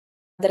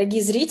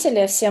Дорогие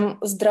зрители, всем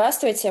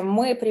здравствуйте!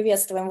 Мы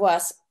приветствуем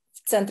вас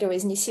в Центре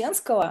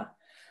Вознесенского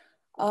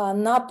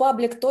на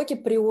Паблик-токе,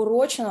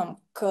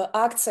 приуроченном к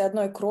акции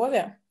 «Одной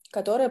крови»,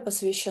 которая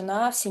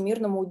посвящена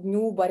Всемирному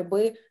дню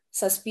борьбы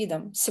со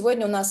СПИДом.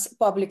 Сегодня у нас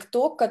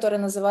Паблик-ток, который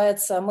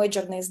называется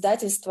 «Мейджорные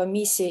издательства,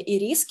 миссия и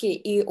риски».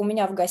 И у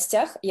меня в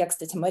гостях, я,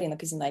 кстати, Марина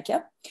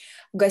Козинаки,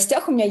 в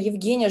гостях у меня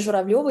Евгения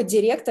Журавлева,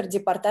 директор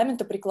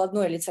департамента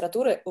прикладной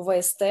литературы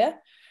ВСТ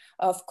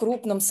в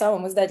крупном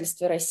самом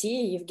издательстве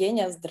России.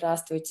 Евгения,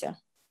 здравствуйте.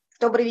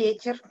 Добрый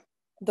вечер.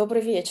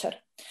 Добрый вечер.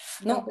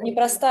 Ну,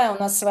 непростая у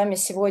нас с вами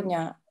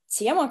сегодня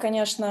тема,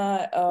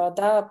 конечно,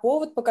 да,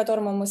 повод, по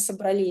которому мы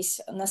собрались.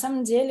 На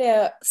самом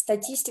деле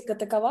статистика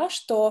такова,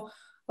 что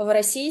в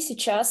России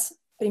сейчас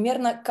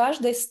примерно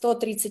каждый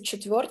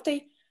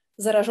 134-й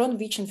заражен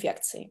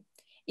ВИЧ-инфекцией.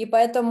 И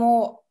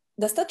поэтому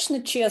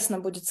достаточно честно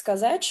будет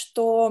сказать,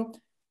 что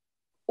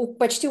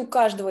почти у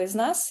каждого из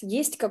нас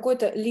есть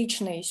какой-то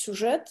личный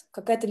сюжет,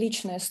 какая-то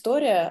личная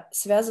история,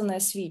 связанная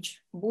с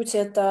ВИЧ. Будь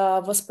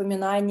это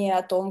воспоминания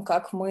о том,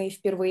 как мы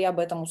впервые об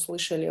этом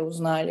услышали,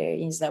 узнали,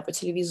 я не знаю, по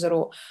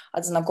телевизору,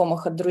 от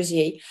знакомых, от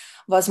друзей.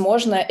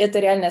 Возможно, это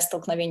реальное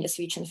столкновение с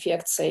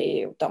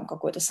ВИЧ-инфекцией, там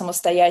какое-то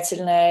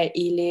самостоятельное,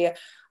 или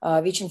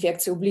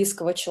ВИЧ-инфекция у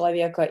близкого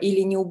человека,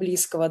 или не у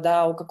близкого,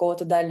 да, у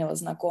какого-то дальнего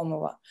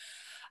знакомого.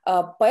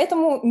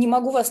 Поэтому не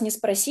могу вас не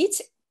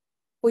спросить,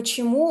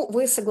 почему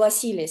вы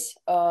согласились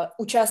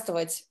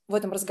участвовать в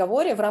этом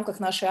разговоре в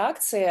рамках нашей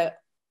акции?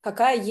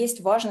 Какая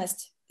есть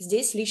важность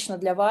здесь лично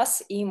для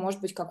вас и,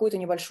 может быть, какую-то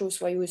небольшую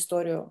свою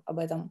историю об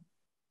этом?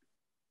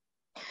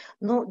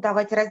 Ну,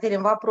 давайте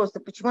разделим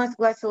вопросы. Почему я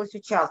согласилась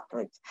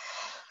участвовать?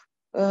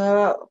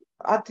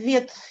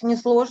 Ответ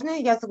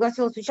несложный. Я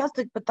согласилась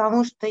участвовать,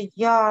 потому что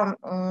я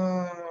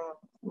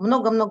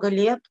много-много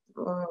лет,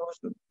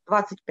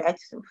 25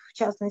 в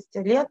частности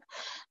лет,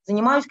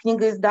 занимаюсь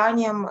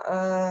книгоизданием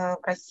в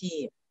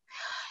России.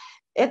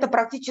 Это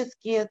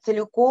практически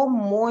целиком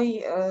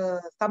мой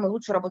самый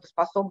лучший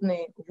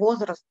работоспособный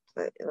возраст.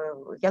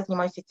 Я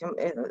занимаюсь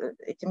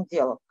этим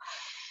делом.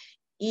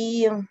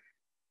 И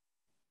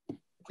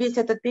весь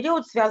этот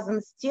период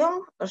связан с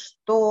тем,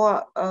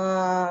 что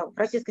в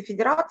Российской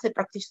Федерации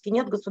практически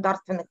нет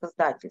государственных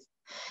издательств.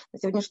 На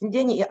сегодняшний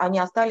день они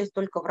остались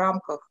только в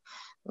рамках,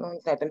 ну,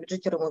 не знаю, там,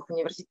 бюджетируемых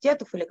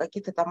университетов или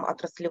каких-то там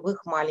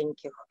отраслевых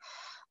маленьких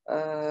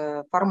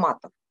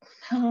форматов.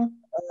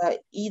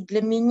 И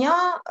для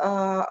меня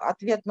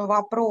ответ на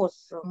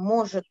вопрос,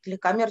 может ли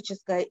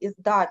коммерческое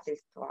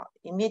издательство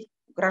иметь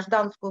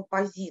гражданскую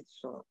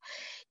позицию,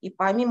 и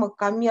помимо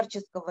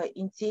коммерческого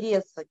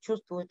интереса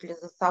чувствует ли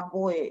за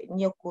собой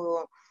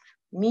некую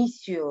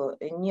миссию,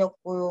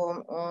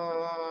 некую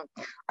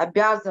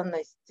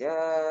обязанность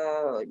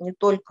не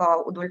только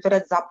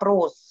удовлетворять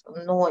запрос,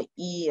 но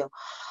и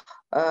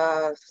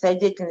в своей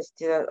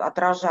деятельности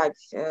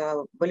отражать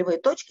болевые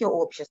точки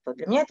общества,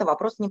 для меня это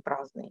вопрос не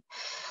праздный.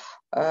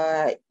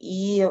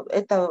 И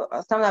это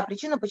основная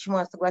причина, почему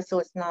я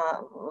согласилась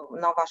на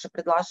ваше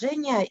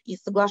предложение и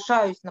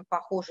соглашаюсь на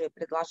похожие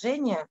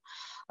предложения,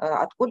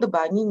 откуда бы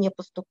они ни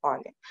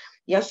поступали.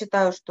 Я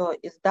считаю, что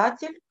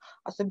издатель,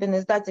 особенно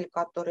издатель,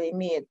 который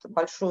имеет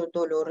большую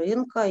долю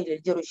рынка и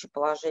лидирующее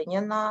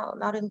положение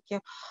на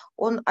рынке,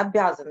 он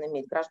обязан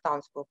иметь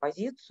гражданскую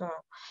позицию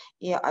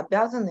и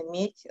обязан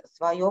иметь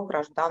свой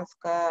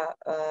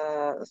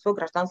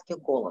гражданский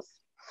голос.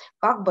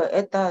 Как бы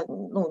это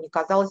не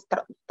казалось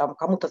там,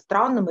 кому-то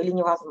странным или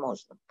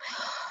невозможным.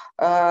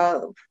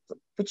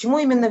 Почему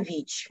именно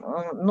ВИЧ?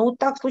 Ну,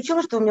 так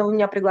случилось, что вы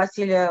меня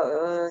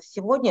пригласили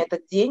сегодня,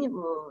 этот день,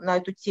 на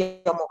эту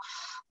тему,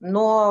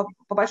 но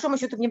по большому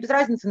счету мне без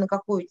разницы, на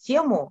какую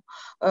тему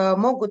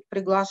могут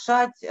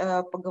приглашать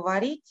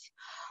поговорить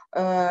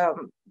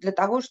для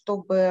того,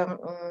 чтобы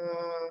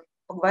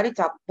поговорить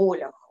о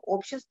болях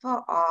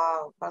общества,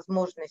 о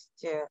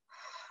возможности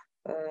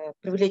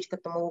привлечь к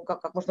этому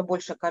как можно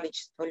большее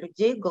количество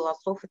людей,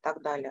 голосов и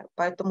так далее.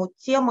 Поэтому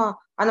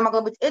тема, она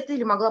могла быть этой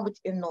или могла быть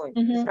иной.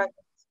 Без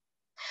разницы.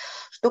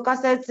 Что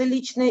касается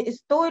личной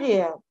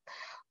истории,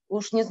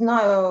 уж не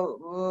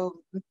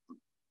знаю,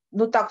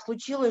 но так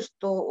случилось,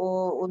 что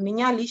у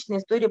меня личной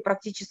истории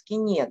практически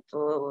нет.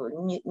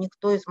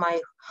 Никто из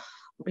моих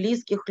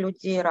близких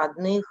людей,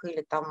 родных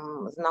или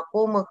там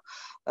знакомых,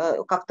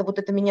 как-то вот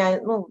это меня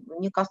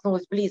не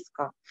коснулось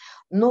близко.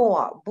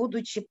 Но,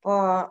 будучи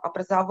по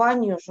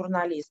образованию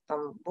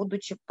журналистом,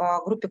 будучи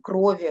по группе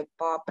крови,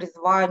 по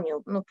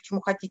призванию, почему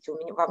хотите,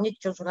 во мне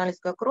течет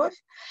журналистская кровь,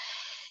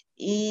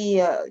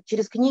 и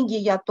через книги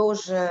я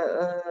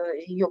тоже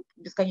ее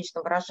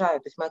бесконечно выражаю.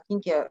 То есть мои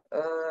книги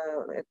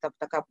это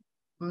такая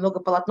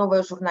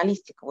многополотновая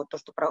журналистика, вот то,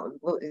 что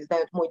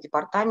издают мой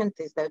департамент,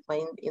 издают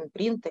мои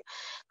инпринты,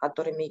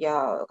 которые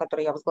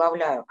я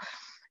возглавляю.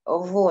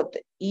 Вот.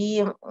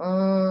 И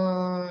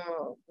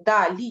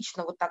да,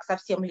 лично, вот так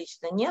совсем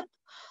лично нет,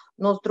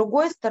 но с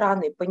другой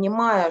стороны,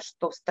 понимая,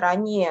 что в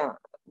стране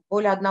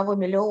более 1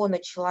 миллиона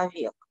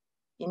человек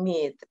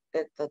имеет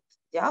этот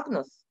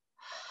диагноз,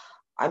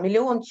 а 1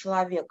 миллион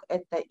человек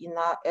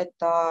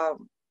это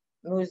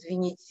ну,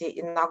 извините,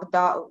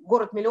 иногда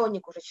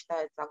город-миллионник уже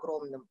считается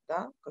огромным,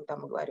 да, когда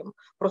мы говорим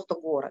просто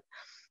город.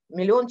 1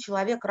 миллион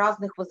человек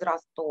разных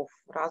возрастов,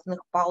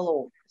 разных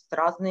полов, с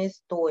разной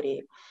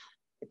историей.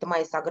 Это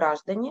мои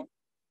сограждане,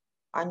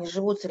 они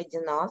живут среди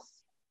нас.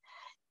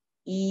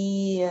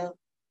 И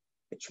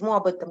почему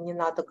об этом не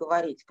надо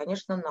говорить?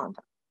 Конечно,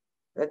 надо.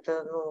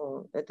 Это,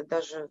 ну,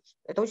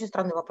 это очень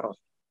странный вопрос.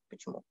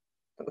 Почему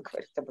надо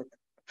говорить об этом?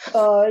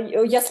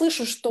 Я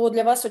слышу, что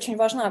для вас очень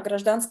важна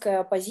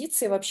гражданская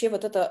позиция, вообще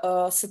вот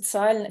это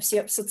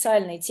все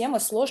социальные темы,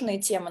 сложные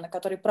темы, на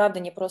которые, правда,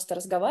 не просто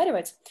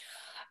разговаривать.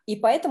 И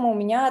поэтому у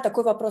меня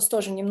такой вопрос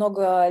тоже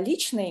немного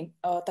личный,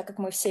 так как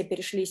мы все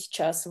перешли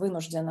сейчас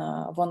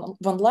вынужденно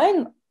в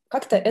онлайн,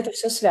 как-то это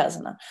все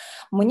связано.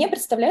 Мне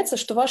представляется,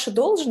 что ваша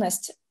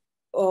должность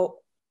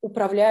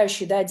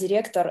управляющий, да,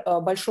 директор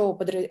большого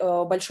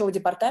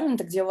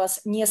департамента, где у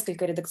вас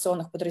несколько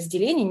редакционных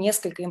подразделений,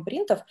 несколько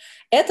импринтов,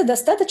 это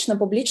достаточно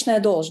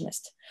публичная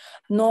должность.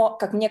 Но,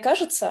 как мне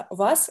кажется,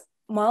 вас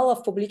мало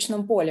в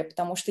публичном поле,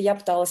 потому что я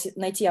пыталась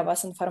найти о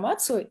вас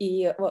информацию,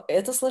 и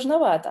это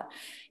сложновато.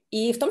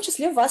 И в том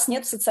числе вас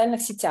нет в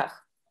социальных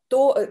сетях.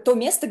 То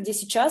место, где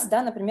сейчас,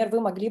 да, например,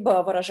 вы могли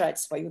бы выражать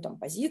свою там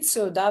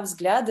позицию, да,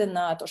 взгляды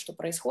на то, что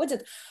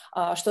происходит,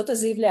 что-то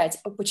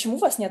заявлять. Почему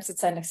вас нет в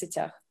социальных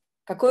сетях?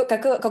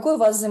 Какое у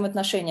вас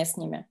взаимоотношение с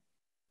ними?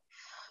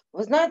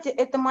 Вы знаете,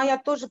 это моя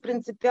тоже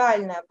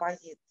принципиальная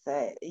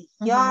позиция.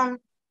 Я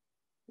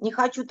не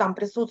хочу там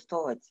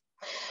присутствовать.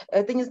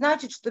 Это не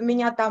значит, что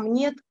меня там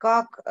нет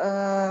как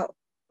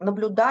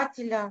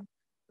наблюдателя,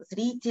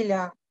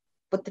 зрителя,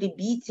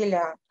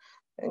 потребителя,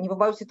 не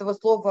побоюсь этого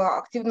слова,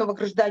 активного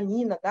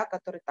гражданина, да,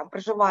 который там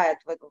проживает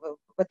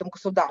в этом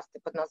государстве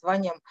под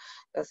названием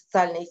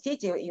социальные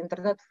сети и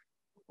интернет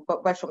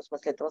в большом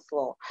смысле этого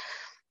слова.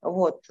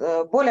 Вот.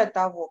 Более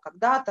того,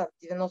 когда-то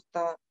в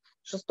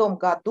 96-м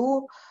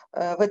году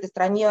в этой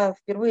стране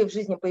впервые в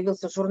жизни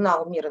появился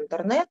журнал «Мир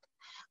интернет»,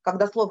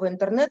 когда слово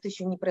 «интернет»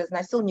 еще не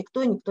произносил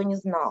никто, и никто не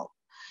знал.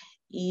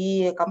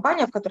 И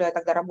компания, в которой я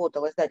тогда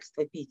работала,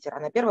 издательство «Питер»,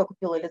 она первая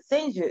купила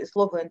лицензию, и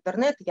слово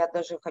 «интернет», я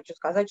даже хочу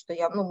сказать, что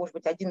я, ну, может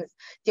быть, один из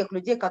тех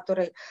людей,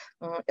 который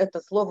это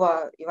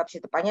слово и вообще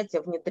это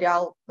понятие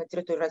внедрял на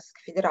территорию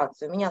Российской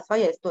Федерации. У меня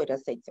своя история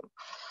с этим.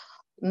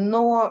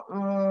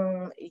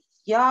 Но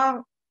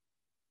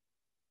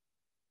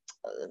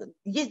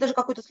есть даже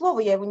какое-то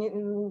слово, я его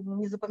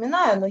не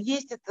запоминаю, но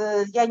есть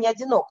это, я не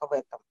одинока в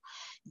этом.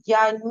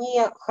 Я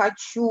не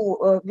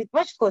хочу, ведь,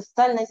 понимаете, что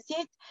социальная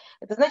сеть,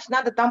 это значит,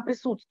 надо там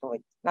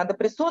присутствовать. Надо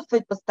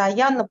присутствовать,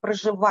 постоянно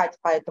проживать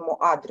по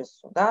этому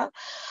адресу, да,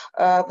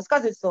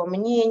 высказывать свое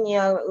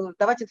мнение,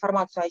 давать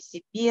информацию о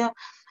себе.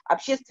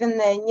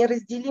 Общественное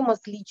неразделимо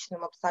с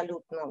личным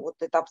абсолютно. Вот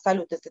это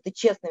абсолютно, если ты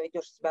честно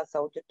ведешь себя с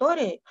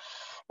аудиторией,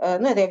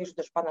 ну, это я вижу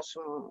даже по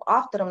нашим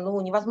авторам, ну,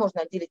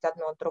 невозможно отделить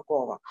одно от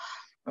другого.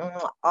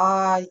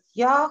 А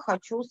я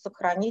хочу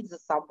сохранить за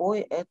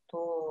собой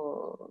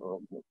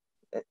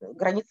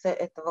границы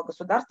этого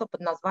государства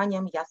под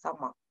названием «Я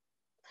сама».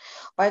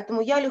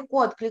 Поэтому я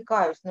легко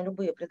откликаюсь на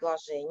любые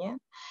предложения.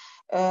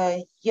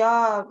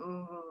 Я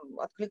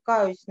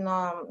откликаюсь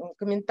на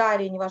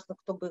комментарии, неважно,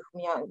 кто бы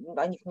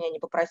о них меня не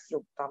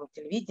попросил, там,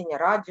 телевидение,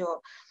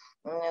 радио,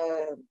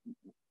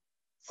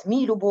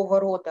 СМИ любого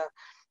рода.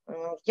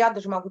 Я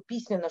даже могу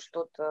письменно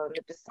что-то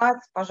написать,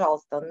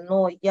 пожалуйста,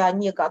 но я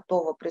не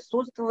готова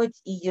присутствовать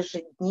и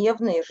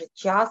ежедневно,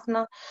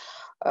 ежечасно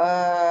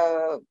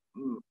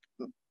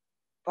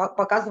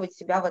показывать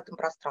себя в этом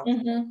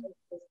пространстве.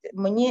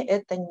 Мне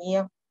это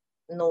не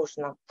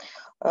нужно.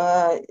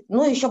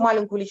 Ну, еще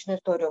маленькую личную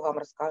историю вам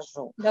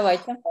расскажу.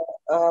 Давайте.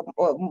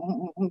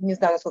 Не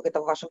знаю, насколько это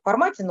в вашем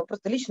формате, но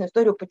просто личную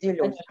историю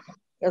поделюсь.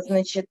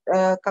 Значит,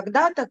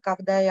 когда-то,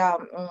 когда я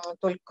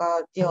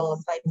только делала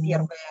свои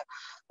первые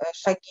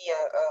шаги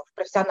в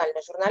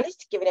профессиональной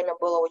журналистике, время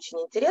было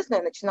очень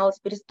интересное, начиналась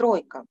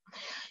перестройка.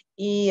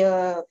 И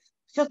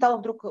все стало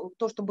вдруг,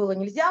 то, что было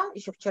нельзя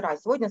еще вчера,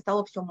 сегодня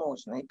стало все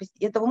можно.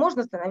 И этого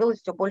можно становилось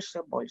все больше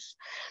и больше.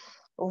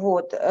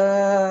 Вот.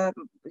 Я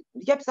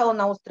писала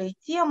на острые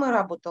темы,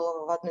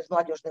 работала в одной из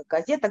молодежных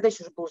газет, тогда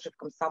еще был жив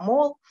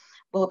комсомол,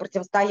 было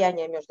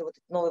противостояние между вот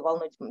этой новой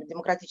волной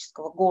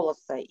демократического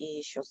голоса и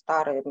еще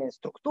старыми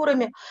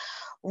структурами.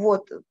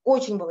 Вот.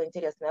 Очень было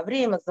интересное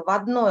время,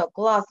 заводное,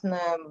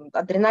 классное,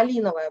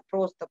 адреналиновое,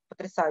 просто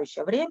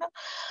потрясающее время.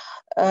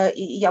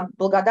 И я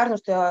благодарна,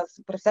 что я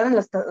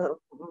профессионально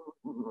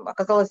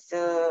оказалась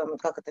в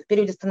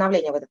периоде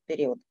становления в этот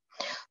период.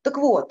 Так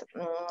вот,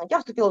 я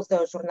вступила в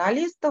союз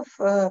журналистов,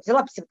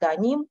 взяла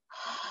псевдоним,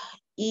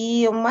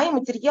 и мои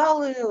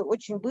материалы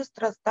очень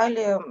быстро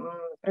стали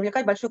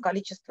привлекать большое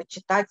количество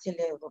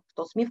читателей в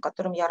то СМИ, в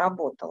котором я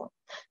работала.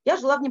 Я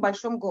жила в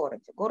небольшом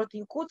городе, город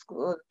Якутск,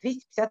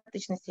 250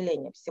 тысяч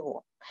населения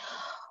всего.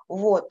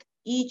 Вот.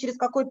 И через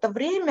какое-то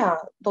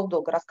время,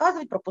 долго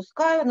рассказывать,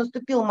 пропускаю,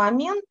 наступил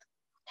момент,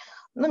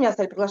 ну, меня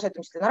стали приглашать в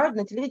том числе на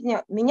радио, на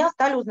телевидение, меня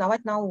стали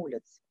узнавать на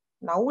улице,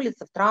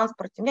 в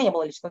транспорте. У меня не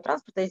было личного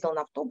транспорта, я ездила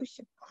на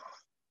автобусе.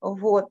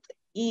 Вот.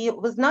 И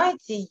вы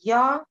знаете,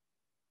 я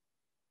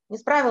не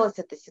справилась с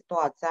этой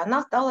ситуацией.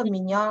 Она стала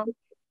меня,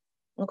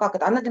 ну как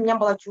это, она для меня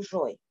была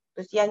чужой.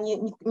 То есть я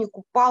не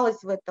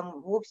купалась в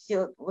этом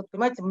вовсе. Вот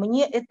понимаете,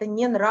 мне это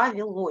не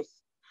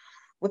нравилось.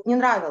 Вот не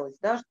нравилось,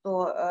 да,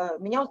 что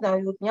меня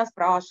узнают, меня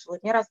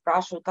спрашивают, меня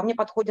расспрашивают, ко мне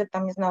подходят,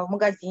 там, не знаю, в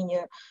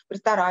магазине, в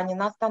ресторане,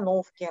 на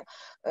остановке,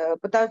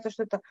 пытаются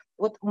что-то.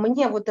 Вот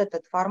мне вот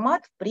этот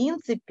формат, в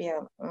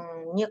принципе,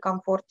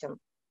 некомфортен.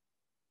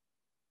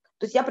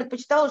 То есть я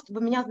предпочитала,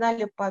 чтобы меня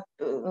знали по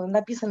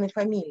написанной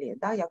фамилии,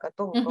 да, я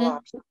готова была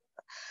общаться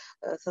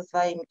со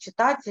своим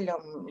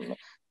читателем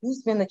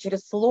письменно,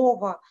 через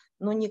слово,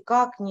 но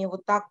никак не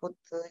вот так вот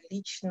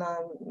лично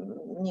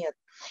нет.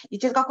 И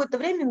через какое-то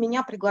время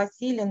меня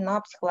пригласили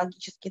на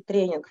психологический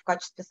тренинг в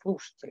качестве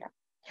слушателя.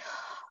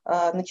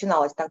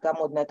 Начиналось тогда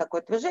модное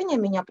такое движение,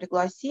 меня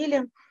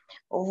пригласили,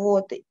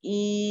 вот,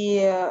 и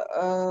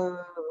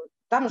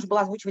там нужно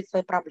было озвучивать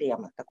свои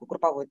проблемы, такой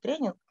групповой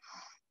тренинг,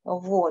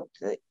 вот,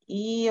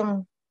 и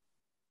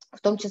в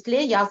том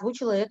числе я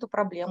озвучила эту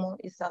проблему,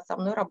 и со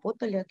мной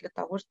работали для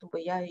того, чтобы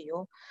я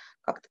ее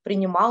как-то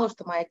принимала,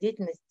 что моя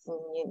деятельность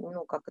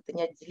ну, как это,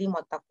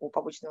 неотделима от такого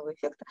побочного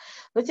эффекта.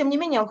 Но, тем не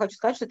менее, я вам хочу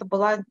сказать, что это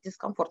была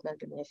дискомфортная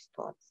для меня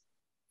ситуация.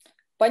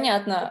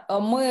 Понятно.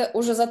 Мы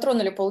уже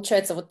затронули,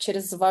 получается, вот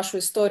через вашу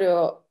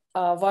историю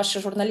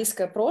ваше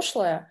журналистское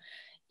прошлое,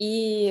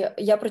 и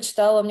я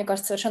прочитала, мне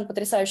кажется, совершенно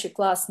потрясающий,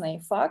 классный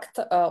факт,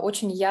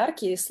 очень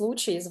яркий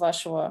случай из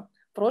вашего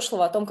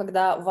прошлого о том,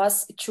 когда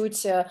вас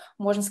чуть,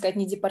 можно сказать,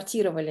 не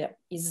депортировали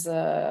из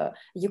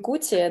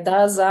Якутии,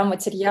 да, за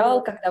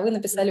материал, когда вы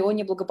написали о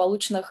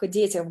неблагополучных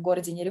детях в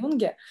городе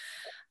Нерюнге.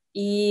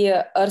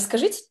 И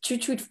расскажите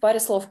чуть-чуть в паре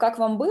слов, как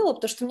вам было,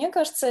 потому что, мне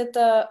кажется,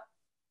 это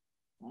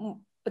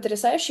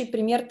потрясающий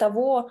пример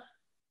того,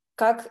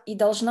 как и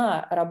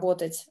должна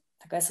работать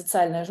такая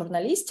социальная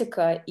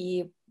журналистика,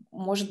 и,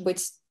 может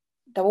быть,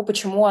 того,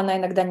 почему она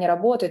иногда не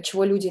работает,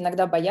 чего люди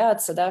иногда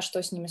боятся, да,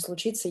 что с ними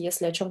случится,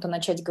 если о чем-то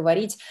начать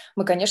говорить.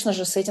 Мы, конечно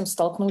же, с этим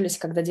столкнулись,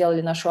 когда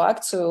делали нашу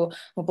акцию,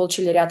 мы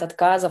получили ряд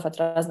отказов от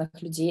разных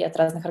людей, от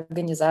разных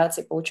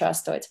организаций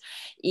поучаствовать.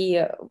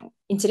 И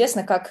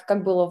интересно,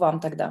 как было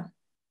вам тогда?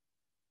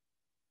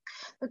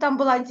 Ну, там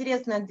была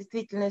интересная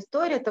действительно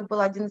история. Это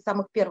был один из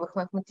самых первых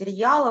моих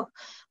материалов.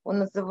 Он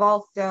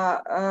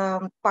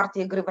назывался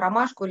 «Партия игры в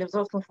ромашку» или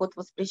 «Взрослым вход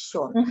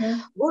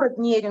воспрещен». Город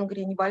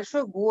Нерюнгри,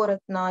 небольшой город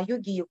на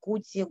юге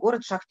Якутии,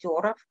 город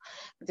шахтеров,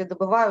 где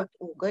добывают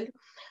уголь.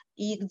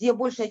 И где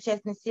большая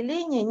часть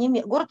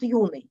населения, город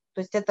юный,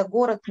 то есть это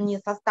город не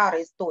со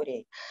старой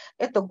историей,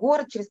 это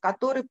город, через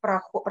который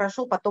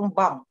прошел потом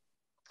БАМ.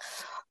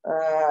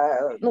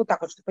 Ну,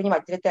 так вот, чтобы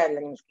понимать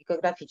территориально немножко,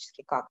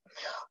 географически как.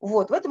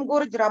 Вот, в этом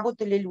городе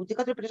работали люди,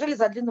 которые приезжали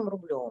за длинным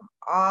рублем,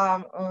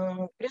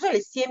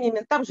 приезжали с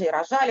семьями, там же и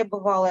рожали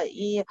бывало,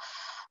 и,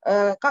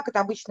 как это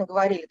обычно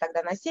говорили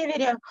тогда на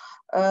севере,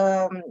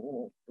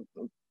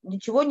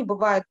 ничего не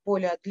бывает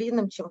более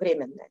длинным, чем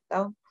временное,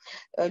 да?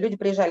 Люди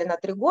приезжали на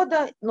 3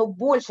 года, но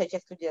большая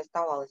часть людей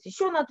оставалась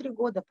еще на 3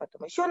 года,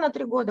 потом еще на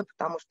 3 года,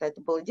 потому что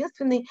это был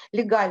единственный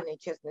легальный и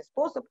честный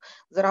способ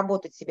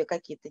заработать себе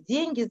какие-то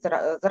деньги,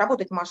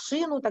 заработать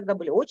машину, тогда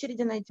были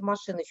очереди на эти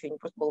машины, еще не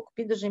просто было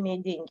купить, даже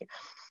имея деньги.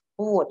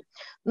 Вот.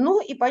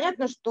 Ну и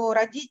понятно, что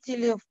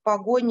родители в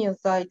погоне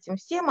за этим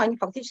всем, они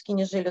фактически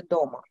не жили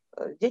дома.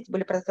 Дети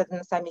были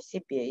предоставлены сами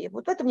себе. И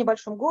вот в этом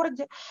небольшом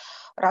городе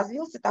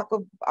развился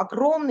такой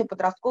огромный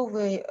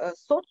подростковый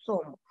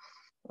социум,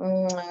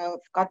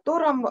 в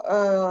котором,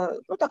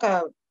 ну,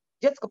 такая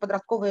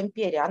детско-подростковая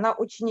империя, она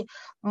очень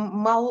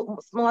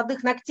с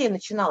молодых ногтей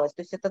начиналась,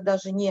 то есть это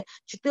даже не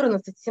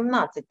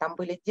 14-17, там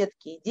были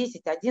детки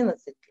и 10-11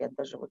 лет,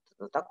 даже вот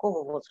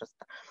такого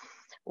возраста.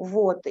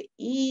 Вот.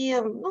 И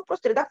ну,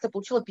 просто редакция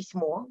получила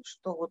письмо,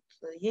 что вот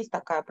есть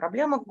такая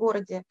проблема в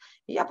городе,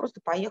 и я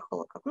просто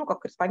поехала, как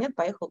корреспондент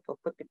поехала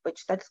по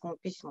читательскому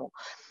письму.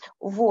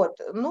 Вот.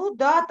 Ну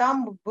да,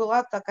 там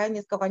была такая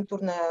несколько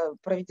авантюрная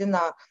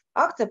проведена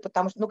акция,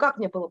 потому что, ну как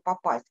мне было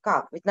попасть,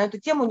 как? Ведь на эту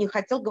тему не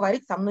хотел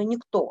говорить со мной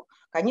никто.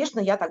 Конечно,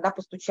 я тогда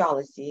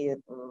постучалась и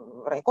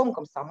в райком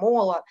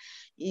комсомола,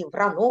 и в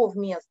РАНО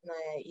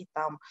местное, и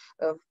там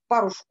в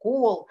пару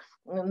школ,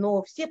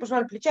 но все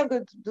пожимали плечами,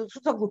 говорят, да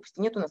что за глупости,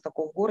 нет у нас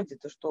такого в городе,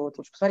 то что вот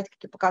лучше посмотрите,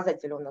 какие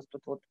показатели у нас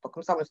тут вот по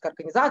комсомольской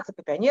организации,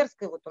 по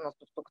пионерской, вот у нас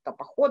тут столько-то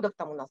походов,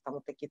 там у нас там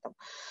вот такие там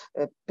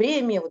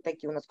премии, вот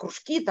такие у нас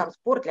кружки, там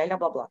спорт, ля-ля,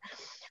 бла-бла.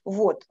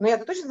 Вот. Но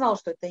я-то точно знала,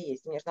 что это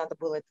есть, мне же надо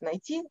было это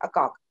найти. А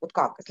как? Вот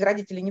как? Если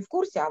родители не в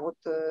курсе, а вот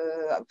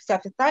вся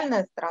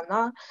официальная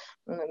сторона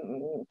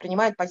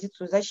принимает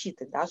позицию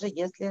защиты, даже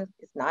если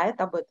знает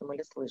об этом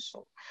или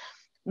слышал.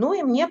 Ну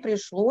и мне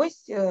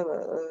пришлось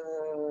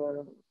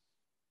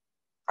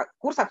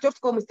курс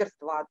актерского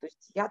мастерства. То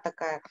есть я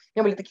такая, у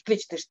меня были такие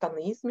клетчатые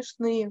штаны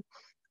смешные,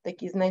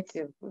 такие,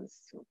 знаете,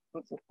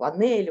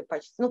 фланели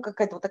почти, ну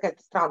какая-то вот такая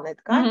странная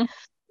ткань,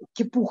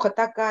 кипуха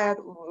такая,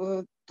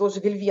 тоже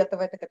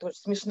вельветовая такая, тоже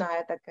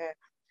смешная такая.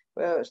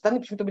 Штаны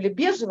почему-то были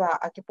бежевые,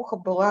 а кипуха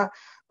была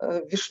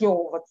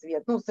вишневого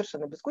цвета, ну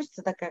совершенно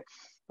бескусица такая.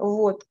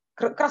 Вот.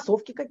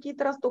 кроссовки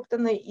какие-то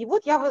растоптанные. И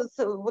вот я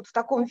вот в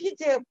таком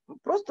виде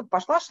просто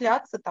пошла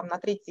шляться там на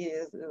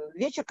третий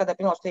вечер, когда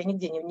поняла, что я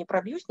нигде не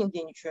пробьюсь,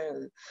 нигде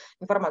ничего,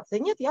 информации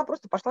нет, я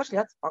просто пошла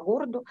шляться по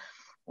городу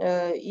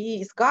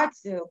и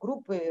искать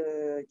группы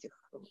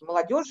этих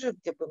молодежи,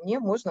 где бы мне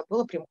можно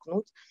было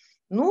примкнуть.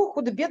 Ну,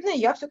 худо-бедно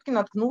я все-таки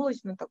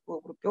наткнулась на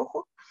такую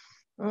группеху.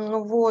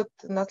 Вот.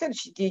 На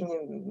следующий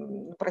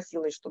день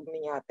просилась, чтобы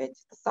меня опять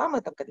это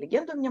самое, там какая-то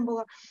легенда у меня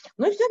была.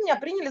 Ну и все, меня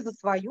приняли за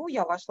свою,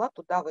 я вошла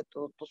туда, в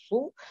эту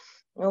тусу,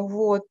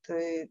 вот,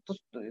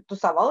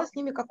 тусовалась с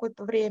ними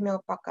какое-то время,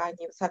 пока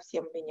они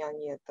совсем меня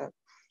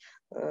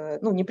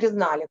не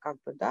признали, как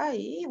бы, да,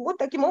 и вот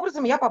таким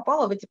образом я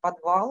попала в эти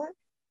подвалы,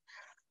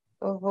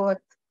 вот,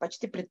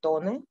 почти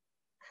притоны.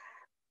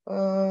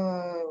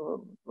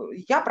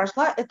 Я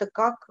прошла это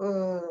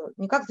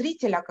не как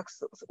зритель, а как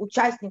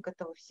участник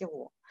этого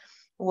всего.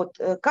 Вот.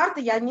 Карты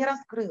я не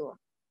раскрыла.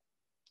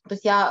 То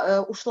есть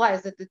я ушла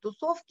из этой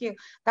тусовки,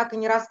 так и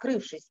не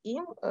раскрывшись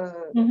им,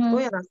 кто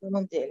я на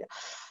самом деле.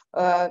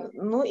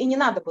 Ну и не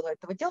надо было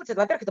этого делать.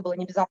 Во-первых, это было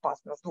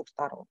небезопасно с двух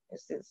сторон,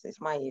 с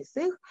моей, с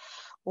их.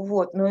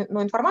 Вот.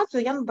 Но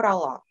информацию я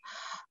набрала.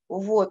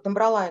 Вот,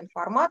 набрала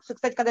информацию.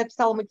 Кстати, когда я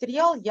писала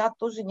материал, я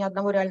тоже ни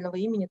одного реального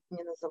имени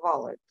не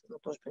называла. Это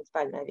тоже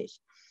принципиальная вещь.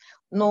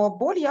 Но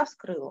боль я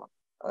вскрыла.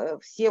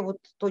 Все вот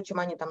то, чем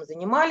они там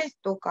занимались,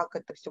 то, как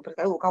это все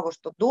происходило, у кого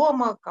что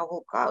дома,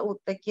 вот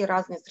такие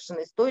разные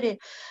совершенно истории.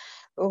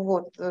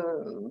 Вот.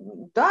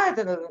 Да,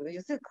 это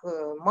язык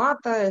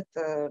мата,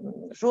 это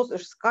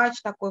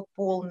скач такой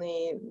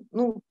полный,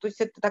 ну, то есть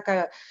это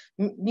такая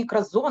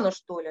микрозона,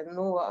 что ли,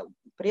 но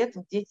при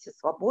этом дети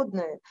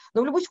свободные.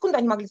 Но в любую секунду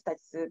они могли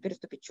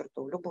переступить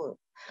черту, в любую.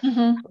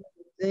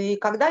 И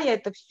когда я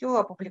это все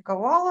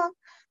опубликовала,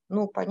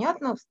 ну,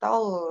 понятно,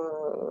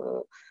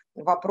 встал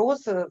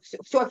вопрос,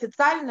 все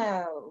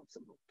официальное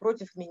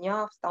против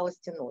меня встало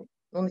стеной.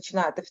 Ну,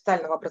 начиная от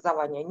официального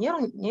образования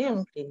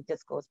нейронуклеи,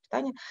 детского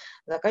воспитания,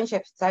 заканчивая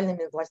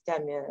официальными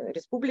властями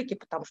республики,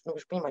 потому что, ну, вы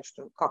же понимаете,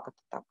 что как это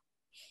так.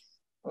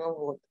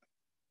 Вот.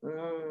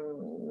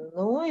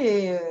 Ну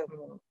и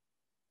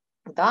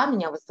да,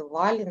 меня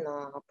вызывали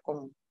на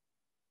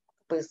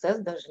КПСС,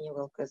 даже не в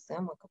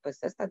ЛКСМ, а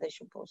КПСС тогда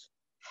еще позже.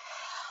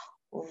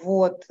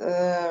 Вот.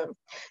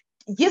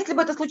 Если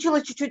бы это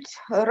случилось чуть-чуть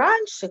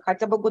раньше,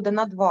 хотя бы года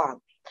на 2,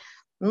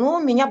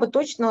 ну, меня бы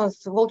точно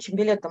с волчьим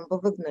билетом бы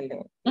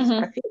выгнали.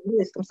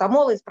 Из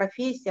комсомола, из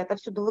профессии,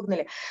 отовсюду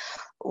выгнали.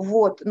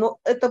 Вот. Но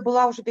это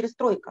была уже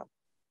перестройка.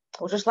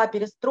 Уже шла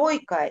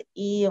перестройка,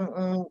 и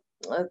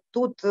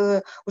тут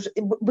уже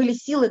были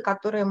силы,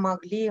 которые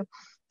могли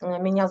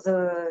меня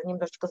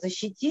немножечко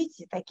защитить,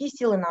 и такие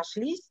силы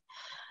нашлись.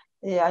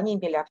 Они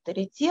имели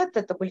авторитет,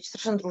 это были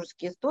совершенно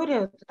дружеские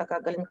истории. Это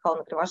такая Галина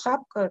Михайловна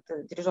Кривошапка,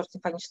 это дирижер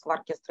симфонического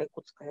оркестра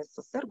Якутского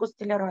СССР,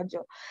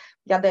 Гостелерадио.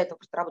 Я до этого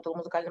просто работала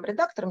музыкальным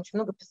редактором, очень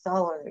много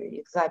писала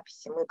их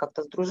записи. Мы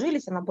как-то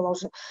сдружились, она была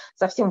уже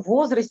совсем в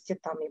возрасте,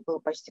 там ей было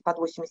почти под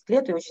 80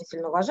 лет, ее очень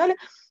сильно уважали.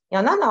 И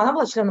она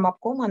была членом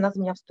обкома, она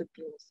за меня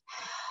вступилась.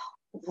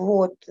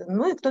 Вот.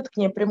 Ну и кто-то к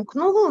ней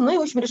примкнул, ну и,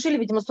 в общем, решили,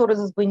 видимо, ссоры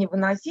из избы не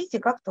выносить, и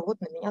как-то вот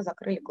на меня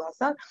закрыли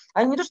глаза.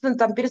 Они не то, что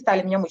там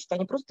перестали меня мучить,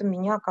 они просто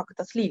меня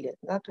как-то слили,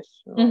 да, то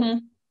есть,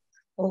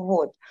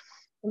 вот.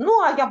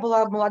 Ну, а я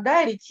была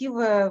молодая,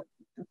 ретивая,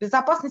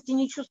 безопасности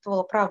не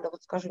чувствовала, правда,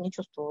 вот скажу, не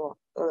чувствовала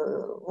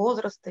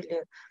возраст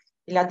или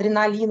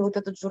адреналин вот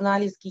этот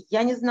журналистский,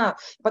 я не знаю.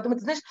 Потом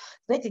это,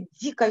 знаете,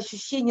 дикое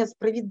ощущение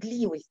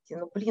справедливости.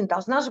 Ну, блин,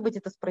 должна же быть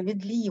эта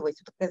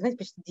справедливость. Вот такая, знаете,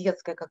 почти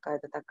детская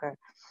какая-то такая.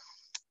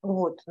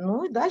 Вот.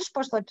 Ну и дальше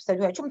пошла писать.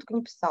 О чем только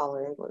не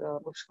писала. И о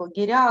бывших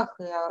лагерях,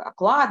 и о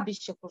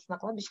кладбищах, потому что на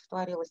кладбищах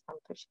творилось, там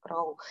вообще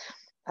караул,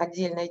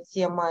 отдельная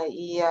тема,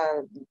 и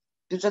о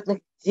бюджетных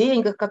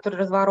деньгах, которые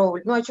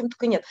разворовывали, ну о чем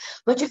только нет.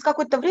 Но через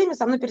какое-то время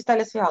со мной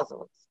перестали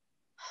связываться.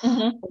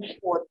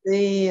 Вот.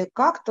 И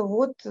как-то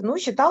вот, ну,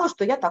 считала,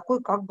 что я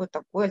такой, как бы,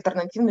 такой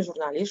альтернативный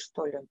журналист,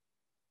 что ли.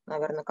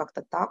 Наверное,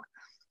 как-то так.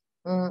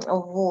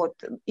 Вот.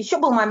 Еще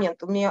был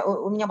момент, у меня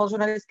была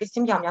журналистская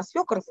семья, у меня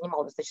свекор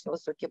занимал достаточно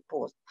высокий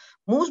пост.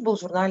 Муж был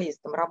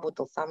журналистом,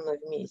 работал со мной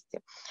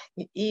вместе.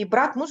 И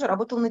брат мужа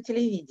работал на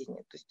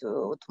телевидении. То есть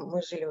вот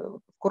мы жили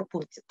в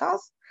корпункте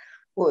ТАСС,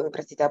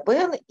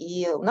 АБН,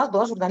 и у нас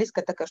была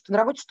журналистская такая, что на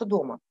работе, что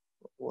дома.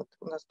 Вот.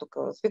 У нас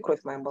только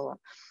свекровь моя была.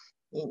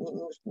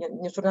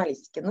 Не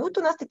журналистики. Ну, вот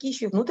у нас такие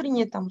еще и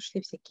внутренние там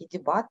шли всякие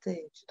дебаты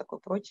и все такое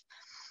прочее.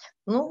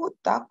 Ну, вот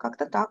так,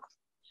 как-то так.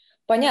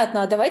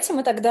 Понятно. А давайте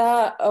мы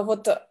тогда,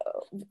 вот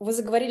вы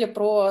заговорили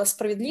про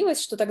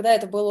справедливость, что тогда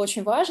это было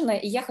очень важно,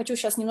 и я хочу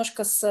сейчас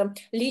немножко с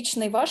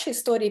личной вашей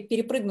истории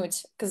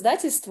перепрыгнуть к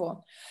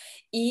издательству.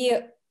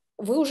 И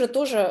вы уже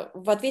тоже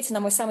в ответе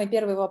на мой самый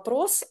первый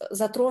вопрос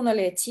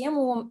затронули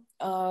тему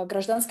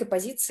гражданской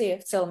позиции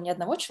в целом не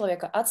одного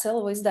человека, а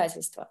целого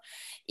издательства.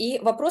 И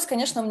вопрос,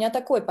 конечно, у меня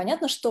такой.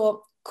 Понятно,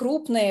 что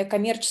крупные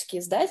коммерческие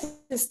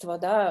издательства,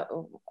 да,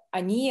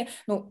 они,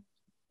 ну,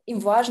 им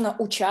важно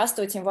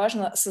участвовать, им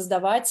важно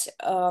создавать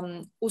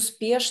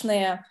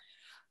успешные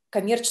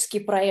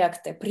коммерческие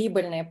проекты,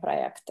 прибыльные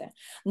проекты.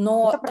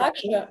 Но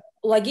также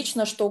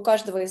логично, что у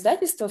каждого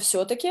издательства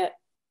все-таки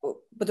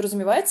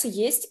подразумевается,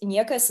 есть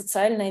некая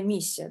социальная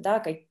миссия,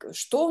 да,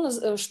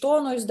 что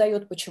оно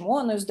издает, почему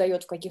оно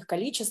издает, в каких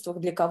количествах,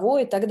 для кого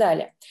и так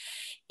далее.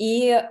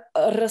 И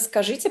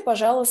расскажите,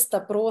 пожалуйста,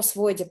 про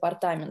свой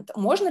департамент.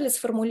 Можно ли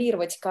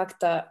сформулировать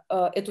как-то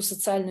эту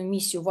социальную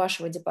миссию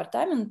вашего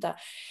департамента?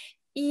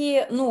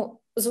 И,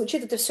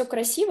 звучит это все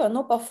красиво,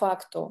 но по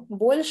факту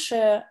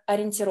больше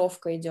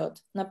ориентировка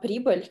идет на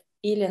прибыль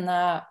или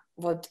на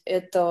вот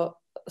эту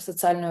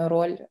социальную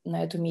роль,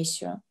 на эту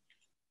миссию?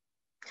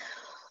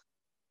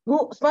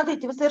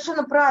 Смотрите, вы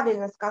совершенно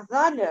правильно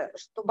сказали,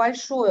 что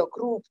большое,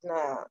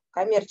 крупное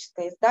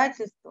коммерческое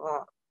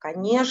издательство,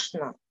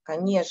 конечно,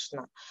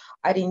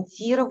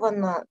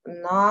 ориентировано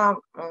на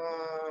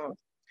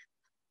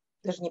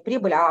даже не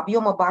прибыль, а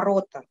объем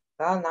оборота,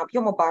 да, на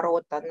объем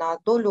оборота, на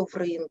долю в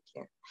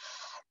рынке,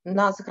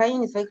 на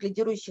сохранение своих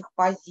лидирующих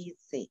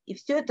позиций. И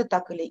все это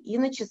так или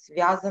иначе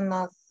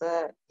связано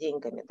с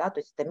деньгами. Да?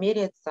 То есть это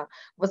меряется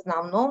в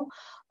основном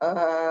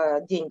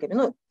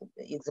деньгами,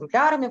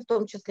 экземплярами в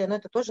том числе, но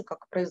это тоже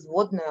как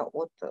производная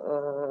от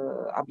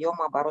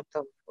объема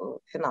оборота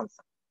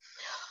финансов.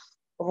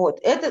 Вот,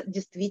 это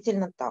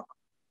действительно так.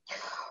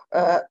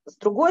 С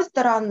другой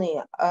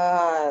стороны,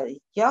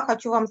 я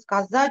хочу вам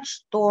сказать,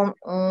 что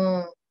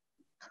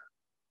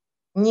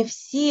не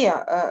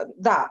все,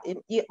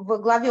 и во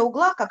главе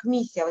угла, как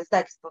миссия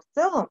издательства в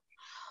целом,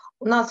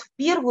 у нас в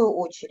первую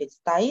очередь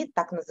стоит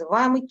так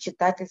называемый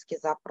читательский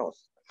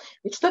запрос.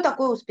 Ведь что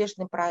такое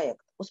успешный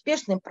проект?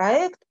 Успешный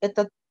проект –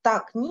 это та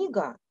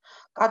книга,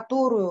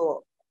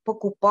 которую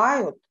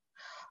покупают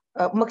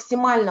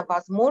максимально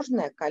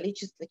возможное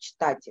количество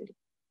читателей.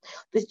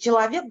 То есть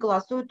человек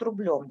голосует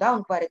рублем, да,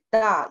 он говорит,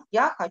 да,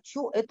 я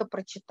хочу это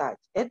прочитать,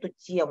 эту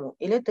тему,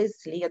 или это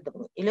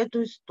исследование, или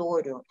эту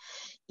историю,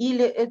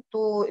 или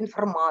эту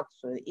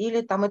информацию,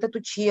 или там этот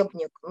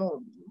учебник.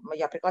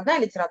 Я прикладная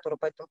литература,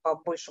 поэтому по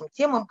большим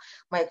темам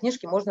мои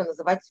книжки можно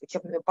называть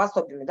учебными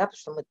пособиями, да, потому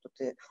что мы тут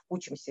и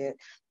учимся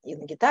и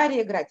на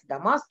гитаре играть, и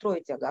дома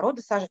строить, и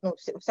огороды сажать,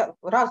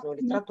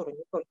 разную литературу,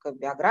 не только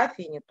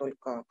биографии, не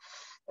только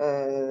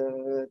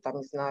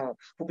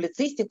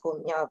публицистику, у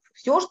меня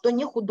все, что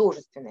не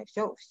художественное,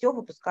 все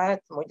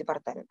выпускает мой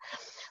департамент.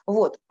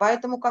 Вот,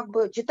 поэтому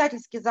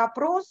читательский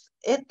запрос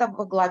 – это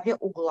во главе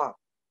угла.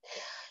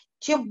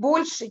 Чем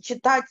больше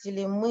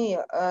читателей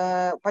мы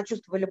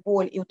почувствовали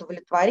боль и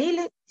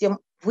удовлетворили, тем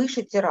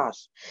выше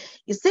тираж.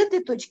 И с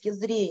этой точки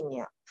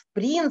зрения, в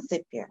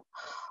принципе,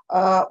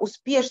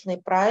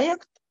 успешный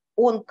проект,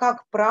 он,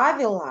 как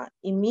правило,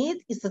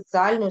 имеет и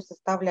социальную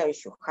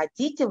составляющую.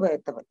 Хотите вы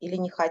этого или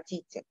не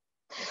хотите.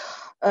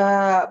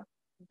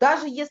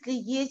 Даже если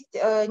есть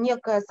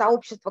некое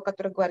сообщество,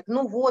 которое говорит,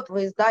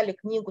 вы издали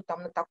книгу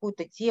на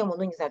такую-то тему,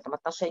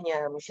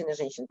 отношения мужчин и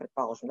женщин,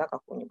 предположим, да,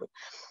 какую-нибудь.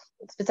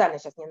 Специально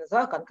сейчас не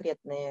называю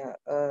конкретные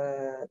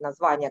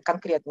названия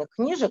конкретных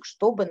книжек,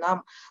 чтобы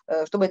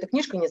эта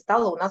книжка не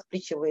стала у нас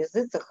притчей во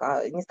языцах,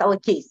 не стала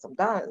кейсом,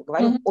 да,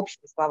 говорю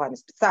общими словами,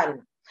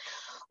 специально.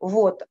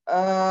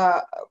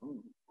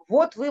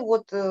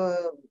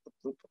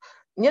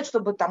 Нет,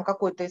 чтобы там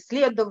какое-то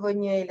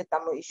исследование или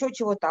там еще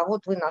чего-то, а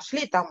вот вы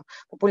нашли там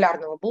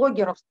популярного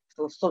блогера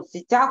в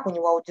соцсетях, у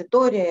него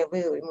аудитория, вы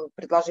ему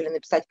предложили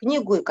написать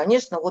книгу, и,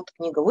 конечно, вот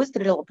книга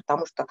выстрелила,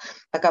 потому что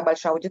такая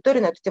большая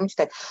аудитория на эту тему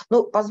читает.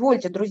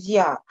 Позвольте,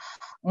 друзья,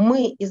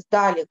 мы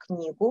издали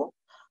книгу,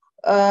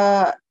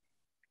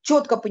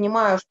 четко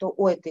понимаю, что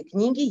у этой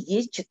книги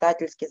есть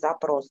читательский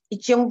запрос. И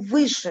чем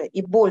выше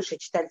и больше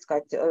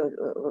читательская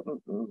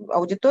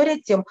аудитория,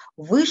 тем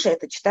выше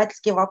это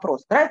читательский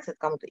вопрос. Нравится это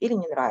кому-то или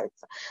не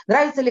нравится?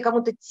 Нравится ли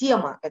кому-то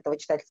тема этого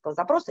читательского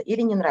запроса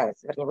или не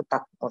нравится? Вернее, вот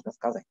так можно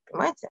сказать,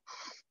 понимаете?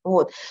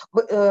 Вот.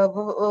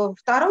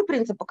 Второй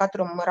принцип, по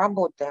которому мы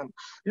работаем,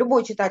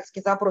 любой читательский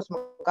запрос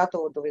мы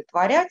готовы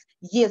удовлетворять,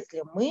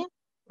 если мы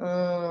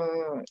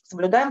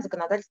соблюдаем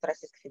законодательство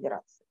Российской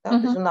Федерации. Да? То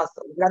есть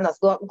для нас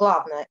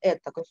главное –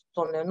 это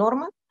конституционные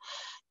нормы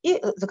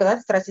и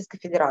законодательство Российской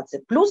Федерации,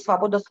 плюс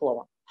свобода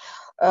слова.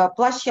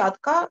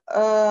 Площадка,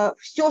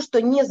 все,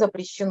 что не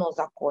запрещено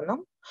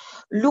законом,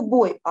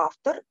 любой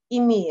автор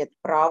имеет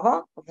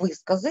право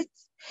высказать,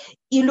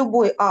 и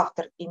любой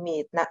автор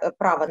имеет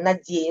право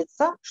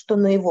надеяться, что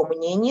на его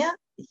мнение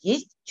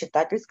есть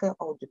читательская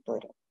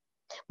аудитория.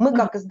 Мы,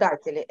 как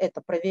издатели,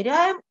 это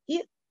проверяем,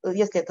 и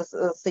если это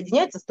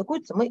соединяется,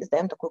 стыкуется, мы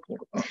издаем такую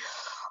книгу.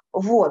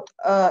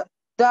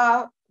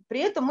 Да, при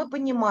этом мы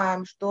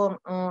понимаем, что...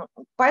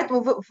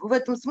 Поэтому в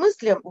этом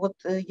смысле,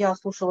 я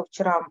слушала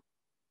вчера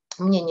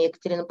мнение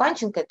Екатерины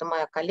Панченко, это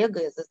моя коллега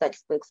из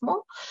издательства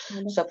 «Эксмо»,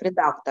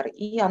 шеф-редактор,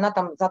 и она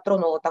там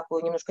затронула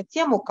такую немножко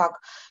тему,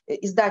 как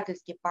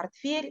издательский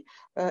портфель,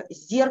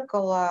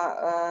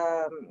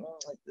 зеркало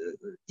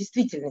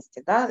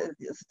действительности, да,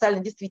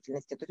 социальной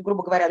действительности. То есть,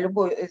 грубо говоря,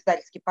 любой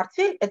издательский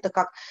портфель – это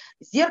как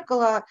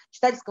зеркало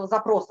читательского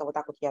запроса, вот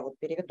так вот я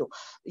переведу.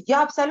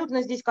 Я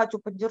абсолютно здесь Катю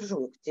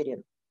поддержу,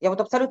 Екатерину. Я вот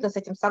абсолютно с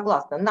этим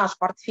согласна. Наш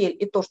портфель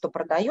и то, что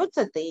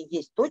продается, это и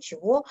есть то,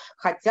 чего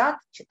хотят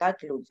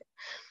читать люди.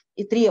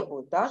 И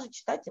требуют даже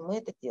читать, и мы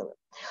это делаем.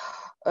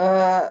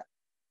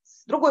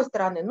 С другой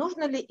стороны,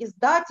 нужно ли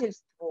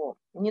издательству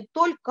не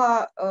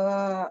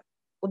только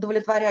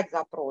удовлетворять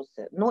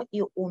запросы, но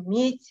и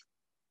уметь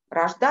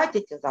рождать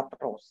эти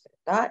запросы,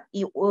 да,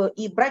 и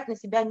брать на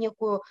себя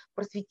некую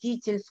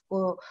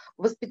просветительскую,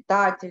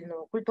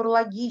 воспитательную,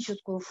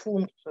 культурологическую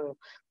функцию,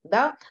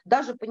 да,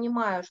 даже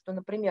понимая, что,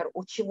 например,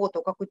 у чего-то,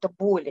 у какой-то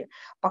боли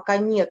пока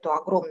нету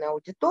огромной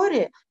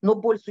аудитории, но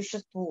боль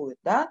существует,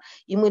 да,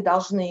 и мы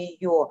должны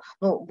ее,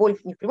 ну, боль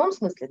не в прямом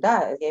смысле,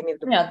 да, я имею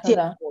в виду Понятно,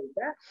 да. боль,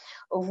 да,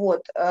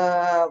 вот,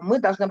 мы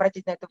должны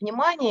обратить на это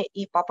внимание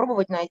и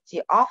попробовать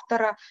найти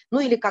автора, ну,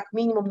 или как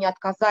минимум не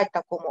отказать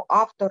такому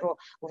автору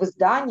в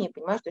издании,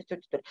 понимаешь, то есть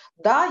аудитория.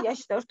 Да, я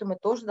считаю, что мы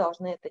тоже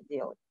должны это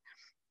делать,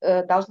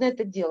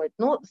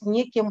 но с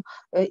неким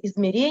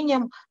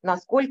измерением,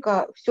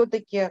 насколько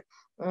все-таки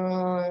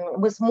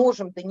мы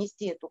сможем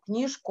донести эту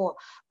книжку,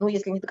 ну,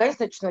 если не до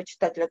конечного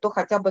читателя, то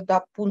хотя бы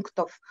до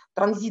пунктов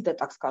транзита,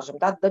 так скажем,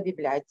 да, до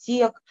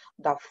библиотек,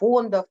 до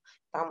фондов,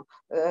 там,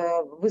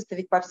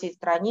 выставить по всей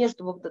стране,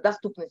 чтобы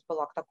доступность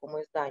была к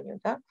такому изданию.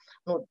 Да?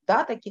 Ну,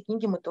 да, такие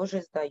книги мы тоже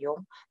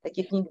издаем.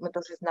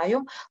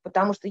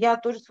 Потому что я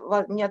тоже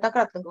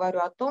неоднократно говорю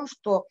о том,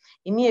 что,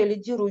 имея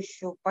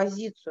лидирующую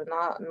позицию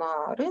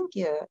на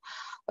рынке,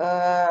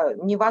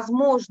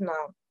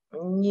 невозможно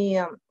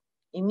не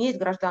иметь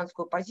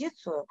гражданскую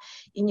позицию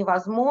и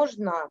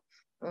невозможно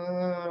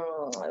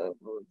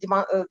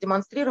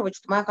демонстрировать,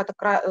 что моя хата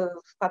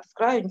с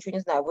краю, ничего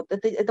не знаю. Вот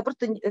это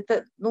просто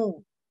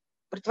ну,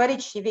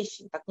 противоречащие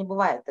вещи, так не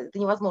бывает, это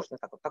невозможно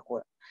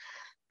такое.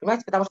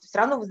 Понимаете, потому что все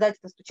равно в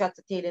издательство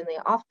стучатся те или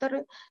иные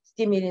авторы с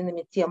теми или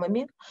иными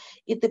темами,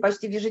 и ты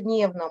почти в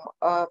ежедневном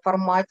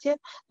формате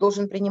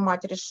должен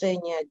принимать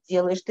решение,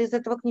 делаешь ты из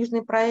этого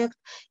книжный проект,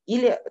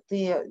 или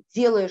ты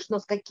делаешь, но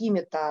с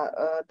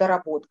какими-то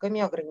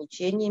доработками,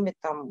 ограничениями,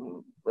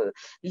 там,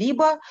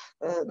 либо,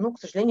 ну, к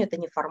сожалению, это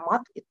не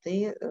формат, и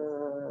ты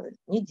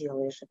не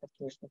делаешь этот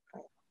книжный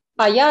проект.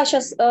 А я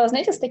сейчас,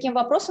 знаете, с таким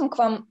вопросом к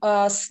вам,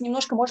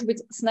 немножко, может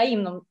быть, с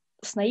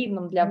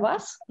наивным для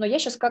вас, но я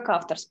сейчас как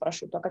автор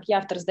спрошу, так как я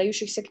автор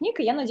издающихся книг,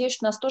 и я надеюсь,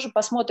 что нас тоже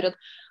посмотрят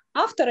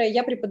авторы.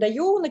 Я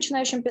преподаю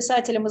начинающим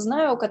писателям и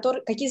знаю,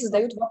 какие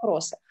задают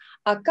вопросы.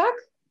 А как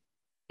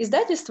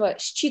издательство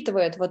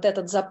считывает вот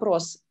этот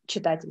запрос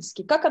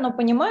читательский? Как оно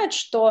понимает,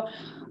 что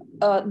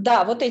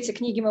да, вот эти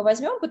книги мы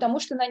возьмем, потому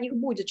что на них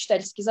будет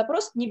читательский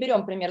запрос. Не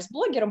берем пример с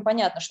блогером,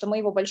 понятно, что мы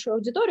его большую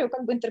аудиторию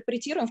как бы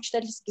интерпретируем в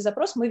читательский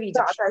запрос, мы видим.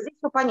 Да, здесь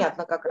все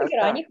понятно как раз.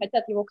 Да. Они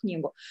хотят его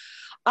книгу.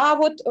 А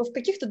вот в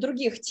каких-то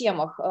других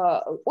темах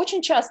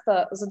очень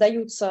часто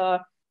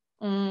задаются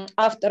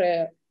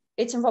авторы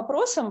этим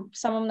вопросом в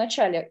самом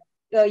начале.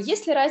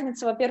 Есть ли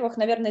разница, во-первых,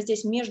 наверное,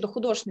 здесь между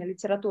художественной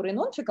литературой и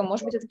нонфиком?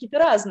 Может быть, это какие-то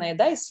разные,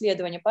 да,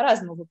 исследования,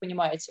 по-разному вы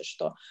понимаете,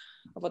 что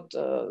вот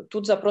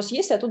тут запрос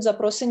есть, а тут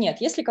запроса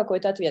нет. Есть ли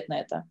какой-то ответ на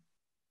это?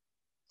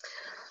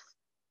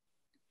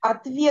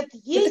 Ответ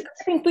есть. Это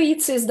как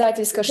интуиция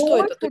издательская,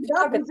 что это? То есть,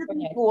 как это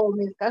понять?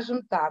 Полный,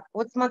 скажем так.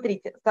 Вот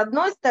смотрите, с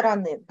одной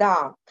стороны,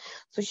 да,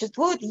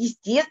 существуют,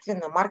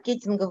 естественно,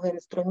 маркетинговые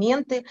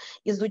инструменты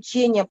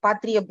изучения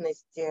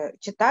потребностей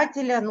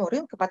читателя, ну,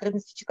 рынка,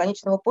 потребностей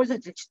конечного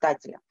пользователя,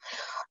 читателя.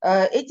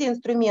 Эти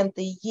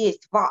инструменты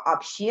есть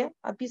вообще,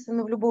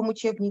 описаны в любом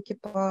учебнике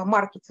по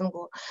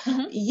маркетингу.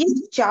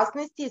 Есть, в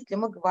частности, если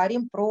мы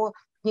говорим про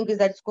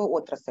книгоиздательскую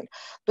отрасль.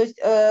 То есть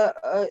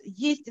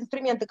есть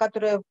инструменты,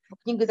 которые в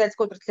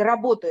книгоиздательской отрасли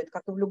работают,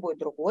 как и в любой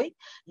другой.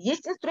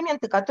 Есть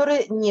инструменты,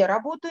 которые не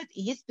работают,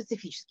 и есть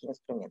специфические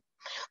инструменты.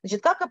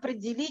 Значит, как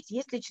определить,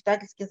 есть ли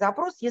читательский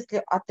запрос,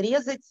 если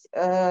отрезать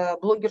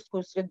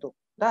блогерскую среду,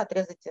 да,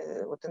 отрезать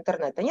вот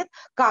интернета? Нет,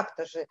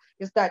 как-то же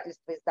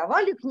издательства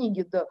издавали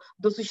книги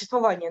до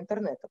существования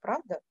интернета,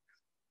 правда?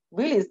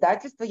 Были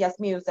издательства, я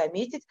смею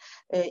заметить,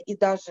 и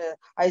даже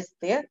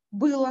АСТ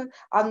было,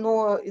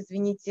 оно,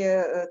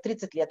 извините,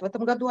 30 лет в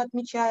этом году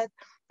отмечает,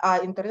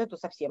 а интернету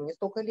совсем не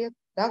столько лет,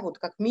 да, вот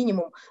как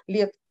минимум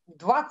лет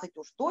 20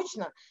 уж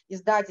точно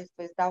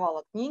издательство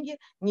издавало книги,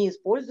 не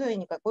используя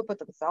никакой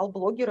потенциал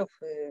блогеров,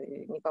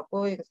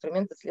 никакой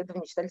инструмент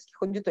исследования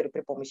читательских аудиторий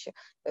при помощи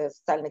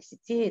социальных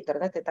сетей,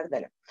 интернета и так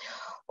далее.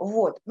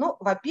 Вот, ну,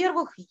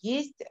 во-первых,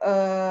 есть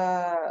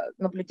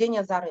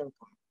наблюдение за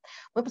рынком.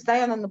 Мы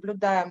постоянно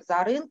наблюдаем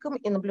за рынком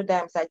и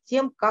наблюдаем за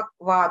тем, как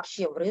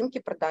вообще в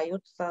рынке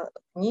продаются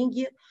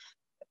книги,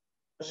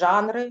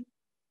 жанры,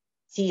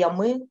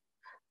 темы.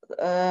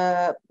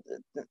 Это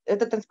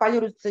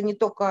транспалируется не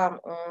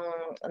только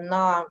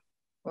на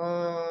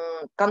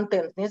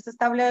контентные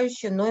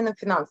составляющие, но и на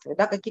финансовые.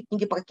 Да, какие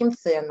книги по каким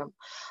ценам,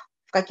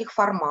 в каких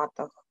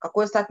форматах,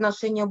 какое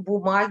соотношение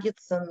бумаги,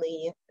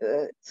 цены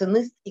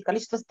и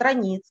количество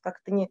страниц,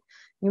 как это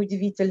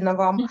неудивительно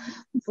вам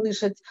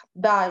слышать.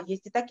 Да,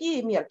 есть и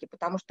такие мерки,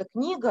 потому что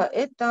книга –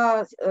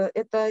 это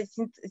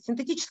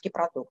синтетический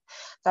продукт.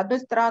 С одной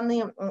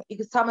стороны,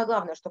 и самое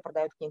главное, что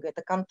продает книга –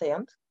 это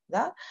контент,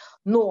 да?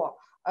 Но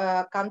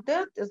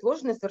контент,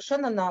 изложенный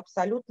совершенно на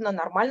абсолютно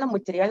нормальном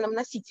материальном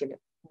носителе.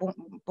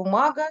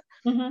 Бумага,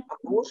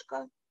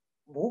 обложка,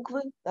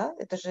 буквы, да,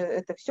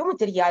 это все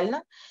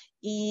материально,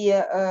 и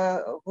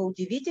вы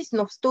удивитесь,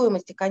 но в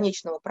стоимости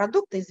конечного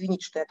продукта,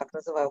 извините, что я так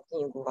называю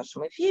книгу в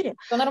вашем эфире,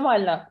 все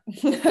нормально,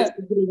 с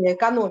точки зрения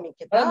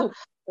экономики, да,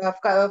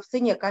 в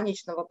цене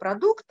конечного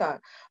продукта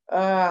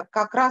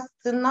как раз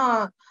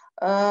цена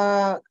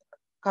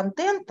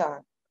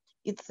контента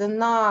и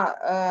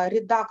цена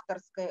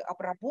редакторской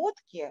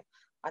обработки,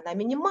 она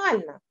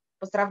минимальна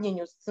по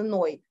сравнению с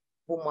ценой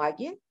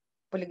бумаги,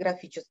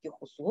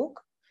 полиграфических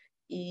услуг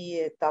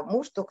и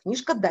тому, что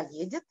книжка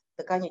доедет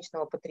до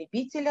конечного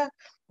потребителя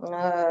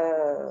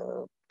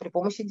при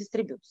помощи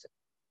дистрибуции.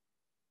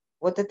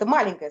 Вот это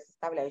маленькая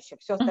составляющая,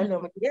 все остальное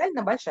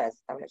материально, большая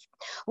составляющая.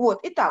 Вот,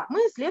 итак, мы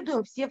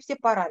исследуем все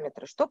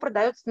параметры, что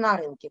продается на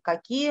рынке,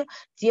 какие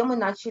темы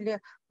начали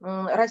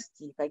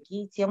расти,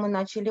 какие темы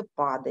начали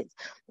падать,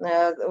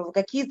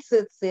 какие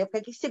ЦЦ, в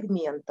каких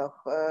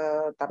сегментах,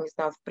 там, не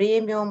знаю, в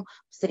премиум,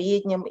 в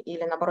среднем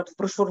или, наоборот, в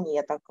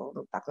брошюрне, так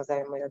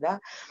назовем ее, да.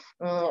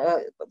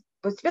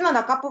 Постепенно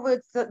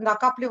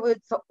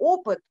накапливается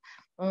опыт.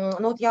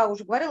 Ну вот я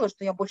уже говорила,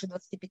 что я больше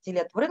 25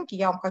 лет в рынке,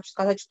 я вам хочу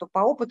сказать, что по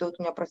опыту, вот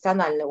у меня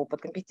профессиональный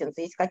опыт,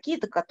 компетенции, есть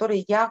какие-то,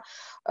 которые я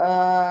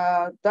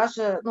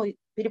даже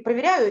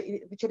перепроверяю,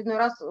 и в очередной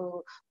раз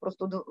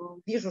просто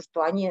вижу,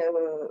 что они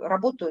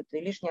работают, и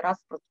лишний раз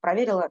просто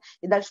проверила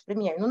и дальше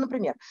применяю. Ну,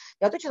 например,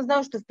 я точно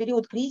знаю, что в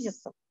период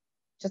кризисов,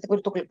 сейчас я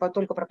говорю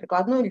только про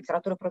прикладную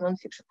литературу, про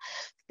нон-фикшн,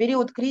 в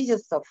период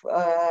кризисов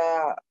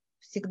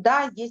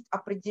всегда есть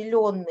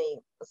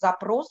определенный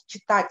запрос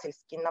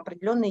читательский на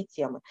определенные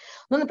темы.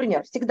 Ну,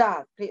 например,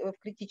 всегда в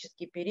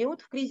критический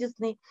период, в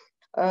кризисный,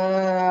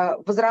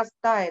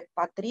 возрастает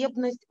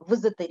потребность в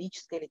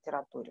эзотерической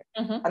литературе.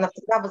 Она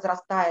всегда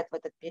возрастает в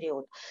этот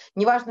период.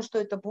 Неважно, что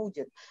это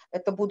будет.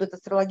 Это будут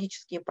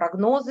астрологические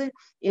прогнозы,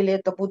 или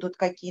это будут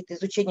какие-то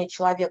изучения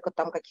человека,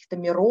 там, каких-то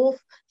миров,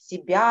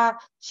 себя,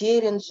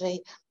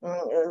 челленджей.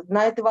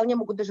 На этой волне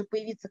могут даже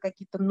появиться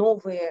какие-то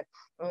новые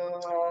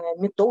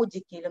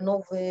методики, или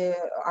новые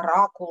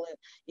оракулы,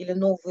 или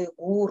новые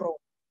гуру,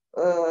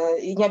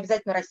 и не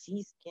обязательно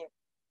российские.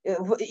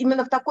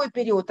 Именно в такой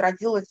период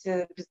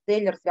родился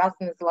бестселлер,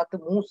 связанный с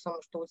золотым усом,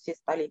 что вот все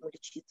стали ему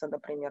лечиться,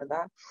 например,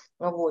 да,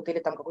 вот, или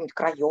там какой-нибудь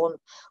крайон,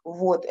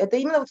 вот, это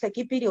именно вот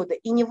такие периоды,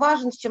 и не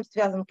важно, с чем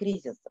связан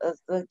кризис,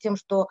 с тем,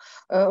 что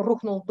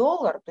рухнул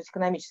доллар, то есть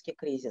экономический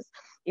кризис,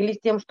 или с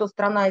тем, что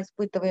страна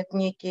испытывает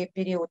некий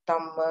период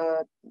там,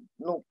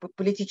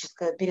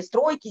 политической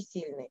перестройки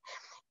сильной,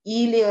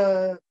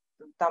 или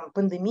там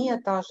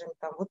пандемия та же,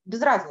 там, вот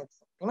без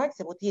разницы,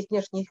 понимаете, вот есть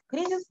внешний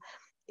кризис,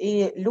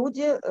 и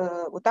люди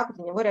вот так вот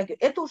на него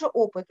реагируют. Это уже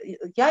опыт.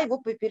 Я его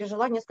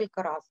пережила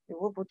несколько раз.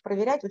 Его будут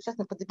проверять. Вот сейчас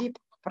на ПДБ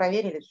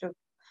проверили. Все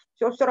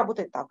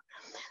работает так.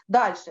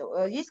 Дальше.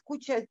 Есть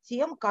куча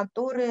тем,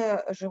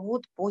 которые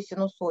живут по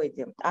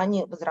синусоиде.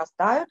 Они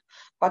возрастают,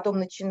 потом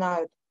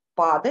начинают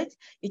падать,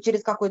 и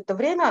через какое-то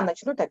время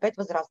начнут опять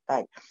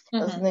возрастать.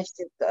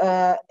 Значит,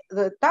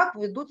 так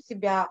ведут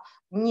себя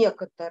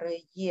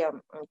некоторые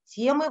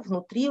темы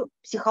внутри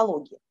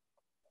психологии.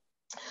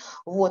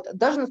 Вот.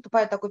 Даже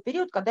наступает такой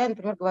период, когда я,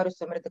 например, говорю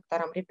своим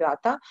редакторам: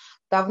 ребята,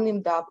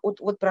 давным-давно,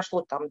 вот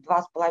прошло там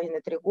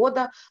 2,5-3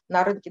 года,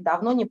 на рынке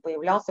давно не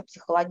появлялся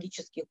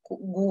психологический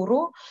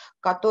гуру,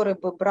 который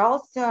бы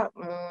брался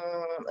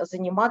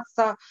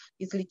заниматься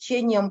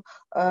излечением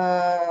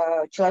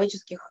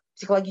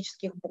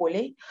психологических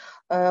болей.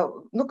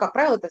 Ну, как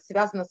правило, это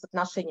связано с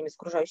отношениями с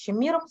окружающим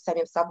миром, с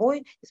самим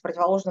собой и с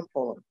противоположным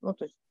полом. Ну,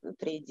 то есть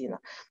триедино.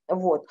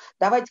 Вот.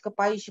 Давайте-ка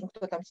поищем,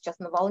 кто там сейчас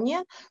на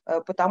волне,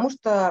 потому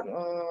что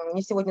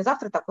не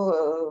сегодня-завтра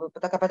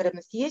такая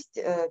потребность есть.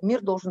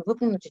 Мир должен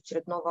выплюнуть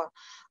очередного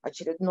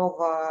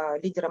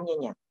лидера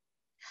мнения.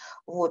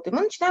 Вот. И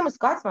мы начинаем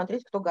искать,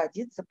 смотреть, кто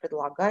годится,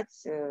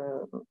 предлагать.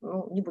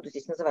 Ну, не буду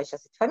здесь называть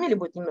сейчас эти фамилии,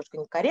 будет немножко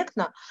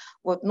некорректно.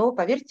 Вот, но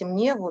поверьте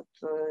мне, вот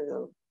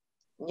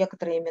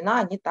некоторые имена,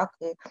 они так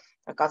и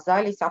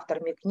оказались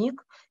авторами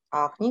книг,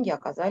 а книги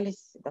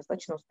оказались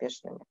достаточно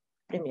успешными.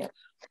 Пример.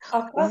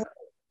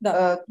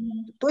 Да.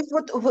 То есть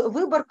вот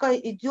выборка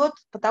идет,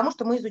 потому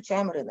что мы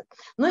изучаем рынок.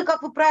 Ну и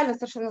как вы правильно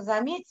совершенно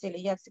заметили,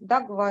 я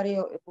всегда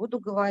говорю и буду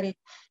говорить,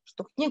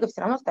 что книга все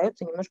равно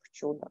остается немножко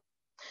чудо.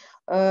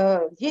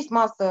 Есть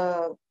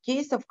масса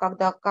кейсов,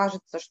 когда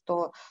кажется,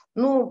 что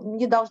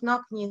не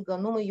должна книга,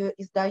 мы ее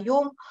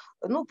издаем,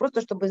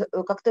 просто чтобы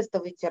как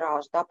тестовый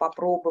тираж, да,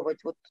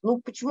 попробовать. Вот,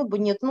 почему бы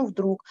нет,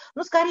 вдруг.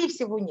 Скорее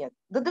всего, нет.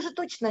 Да даже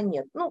точно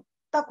нет.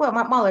 Такая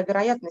малая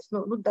вероятность,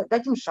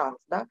 дадим шанс,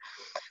 да.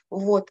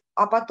 Вот.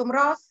 А потом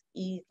раз,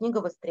 и книга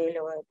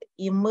выстреливает.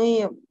 И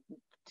мы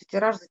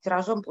тираж за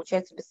тиражом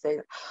получается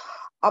бестселлер.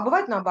 А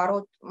бывает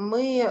наоборот.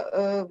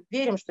 Мы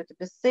верим, что это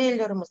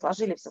бестселлер, мы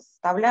сложили все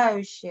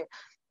составляющие,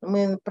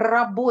 мы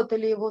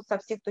проработали его со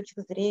всех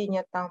точек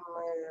зрения, там,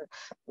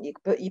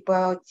 и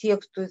по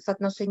тексту, и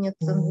соотношение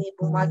цены,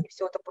 бумаги,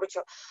 всего это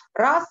прочего.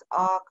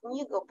 А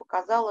книга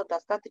показала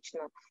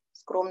достаточно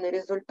скромный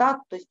результат,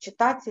 то есть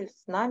читатель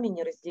с нами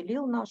не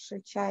разделил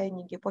наши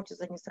чаяния,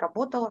 гипотеза не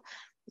сработала,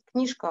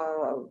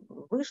 книжка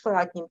вышла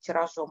одним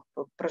тиражом,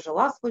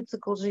 прожила свой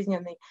цикл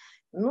жизненный,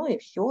 ну и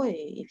все,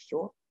 и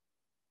все.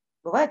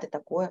 Бывает и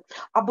такое.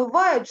 А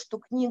бывает, что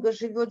книга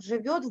живет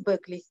в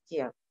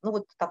бэк-листе. Ну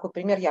вот такой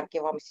пример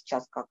яркий вам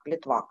сейчас, как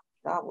Литвак.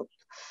 Да, вот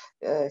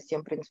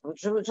 7 принципов.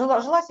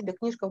 Жила себе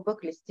книжка в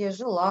бэк-листе,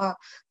 жила,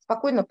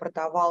 спокойно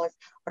продавалась.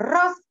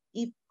 Раз,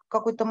 и в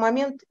какой-то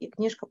момент и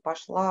книжка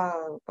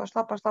пошла,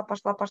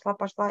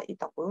 и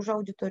такую уже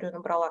аудиторию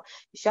набрала.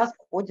 И сейчас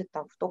входит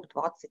там в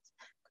топ-20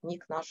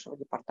 книг нашего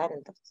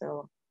департамента в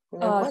целом.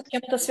 С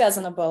чем это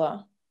связано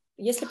было?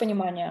 Есть ли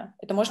понимание?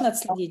 Это можно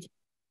отследить?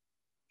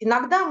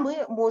 Иногда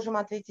мы можем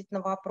ответить на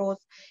вопрос,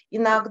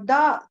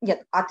 иногда...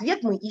 Нет,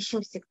 ответ мы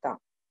ищем всегда.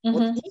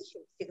 Вот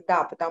ищем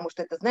всегда, потому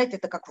что это, знаете,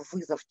 это как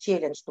вызов,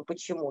 челлендж, ну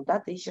почему, да,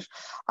 ты ищешь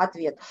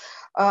ответ.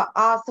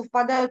 А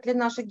совпадают ли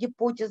наши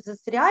гипотезы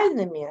с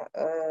реальными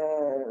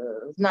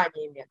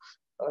знаниями?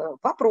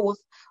 Вопрос,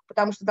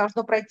 потому что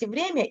должно пройти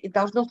время и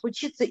должно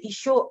случиться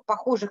еще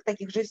похожих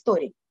таких же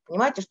историй.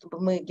 Понимаете, чтобы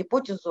мы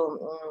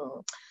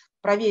гипотезу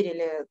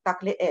проверили,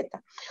 так ли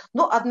это.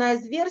 Но одна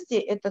из версий –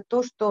 это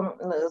то, что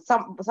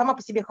сама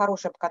по себе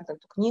хорошая по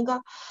контенту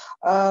книга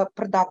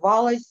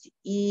продавалась,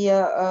 и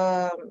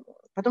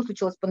потом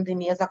случилась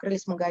пандемия,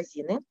 закрылись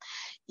магазины,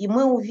 и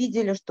мы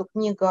увидели, что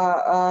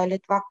книга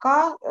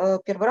Литвака,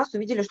 первый раз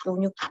увидели, что у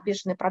нее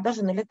успешные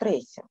продажи на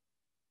Литресе.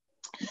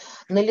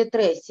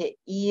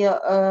 И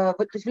то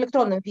есть в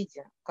электронном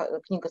виде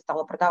книга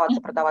стала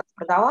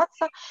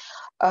продаваться.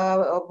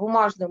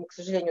 Бумажным, к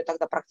сожалению,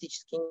 тогда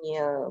практически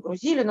не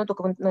грузили, но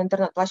только на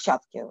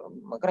интернет-площадке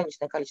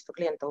ограниченное количество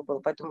клиентов было,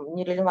 поэтому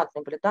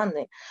нерелевантные были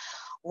данные.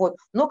 Вот.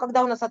 Но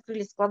когда у нас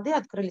открылись склады,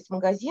 открылись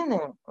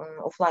магазины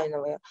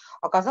офлайновые,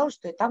 оказалось,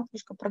 что и там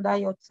книжка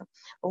продается.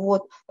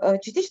 Вот.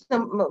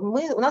 Частично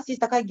у нас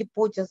есть такая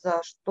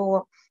гипотеза,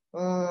 что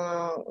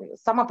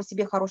сама по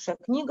себе хорошая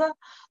книга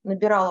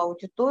набирала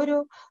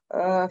аудиторию.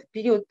 В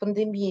период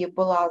пандемии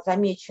была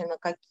замечена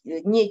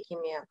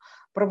некими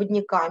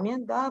проводниками,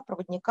 да,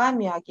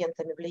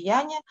 агентами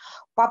влияния,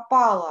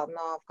 попала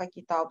в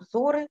какие-то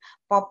обзоры,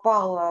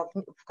 попала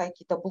в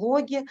какие-то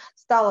блоги,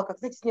 стала, как,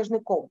 знаете, снежный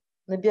ком.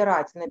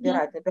 Набирать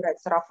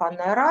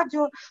сарафанное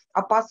радио,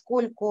 а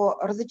поскольку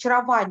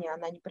разочарования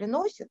она не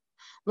приносит,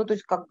 ну, то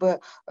есть как бы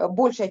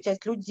большая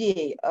часть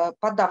людей,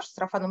 подавшись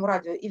сарафанному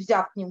радио и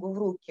взяв книгу в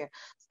руки,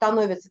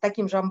 становится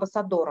таким же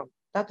амбассадором,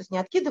 да, то есть не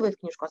откидывает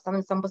книжку, а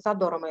становится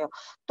амбассадором ее,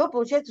 то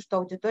получается, что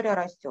аудитория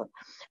растет.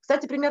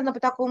 Кстати, примерно по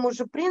такому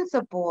же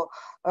принципу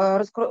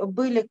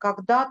были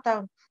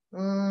когда-то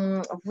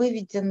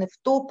выведены в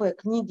топы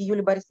книги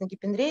Юлии Борисовны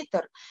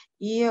Гиппенрейтер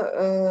и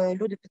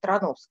Люды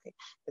Петрановской.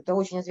 Это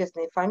очень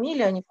известные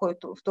фамилии, они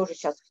входят в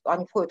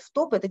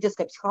топы, это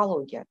детская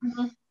психология.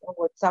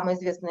 Вот, самая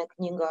известная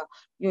книга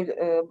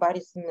Юлии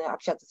Борисовны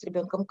 «Общаться с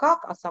ребенком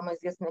как», а самая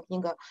известная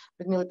книга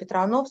Людмилы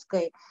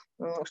Петрановской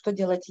 «Что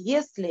делать,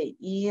 если»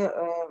 и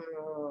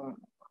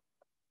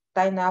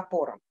 «Тайная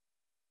опора».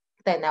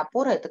 «Тайная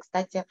опора» – это,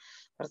 кстати,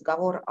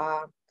 разговор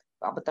об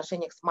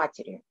отношениях с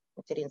матерью.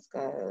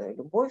 Материнская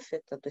любовь,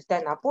 то есть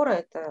тайная опора –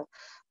 это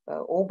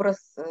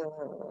образ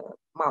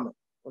мамы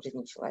в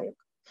жизни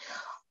человека.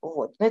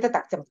 Вот. Но это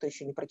так, тем, кто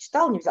еще не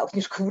прочитал, не взял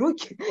книжку в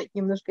руки,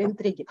 немножко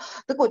интриги.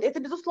 Так вот, это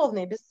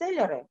безусловные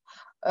бестселлеры,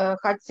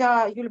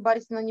 хотя Юлия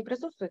Борисовна не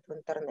присутствует в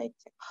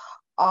интернете,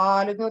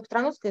 а Людмила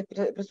Петрановская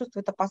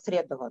присутствует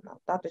опосредованно.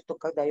 Да? То есть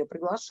только когда ее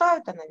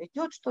приглашают, она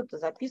ведет что-то,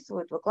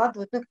 записывает,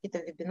 выкладывает, ну, какие-то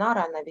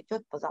вебинары она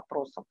ведет по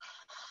запросам.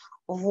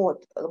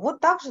 Вот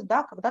так же,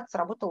 да, когда-то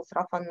сработало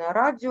сарафанное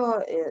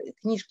радио,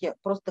 книжки,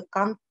 просто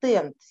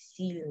контент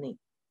сильный,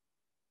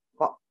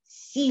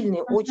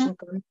 очень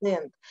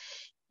контент,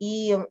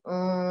 и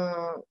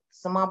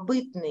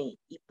самобытный,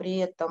 и при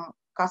этом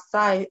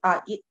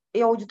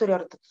и аудитория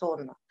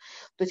ротационна.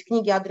 То есть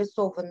книги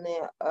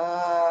адресованы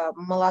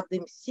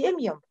молодым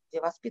семьям, где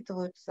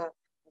воспитываются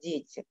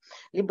дети,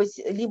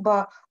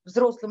 либо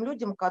взрослым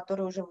людям,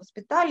 которые уже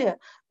воспитали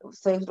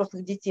своих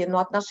взрослых детей, но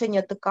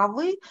отношения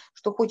таковы,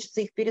 что хочется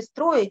их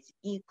перестроить,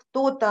 и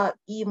кто-то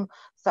им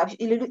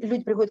сообщит, или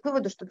люди приходят к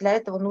выводу, что для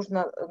этого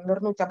нужно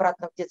нырнуть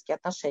обратно в детские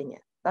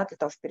отношения. Да, для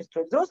того, чтобы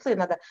перестроить взрослые,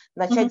 надо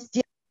начать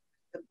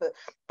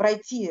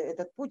пройти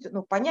этот путь,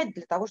 ну, понять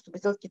для того, чтобы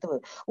сделать какие-то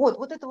выводы.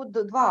 Вот это вот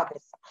два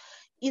адреса.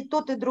 И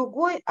тот, и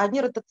другой,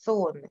 они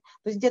ротационны.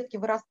 То есть детки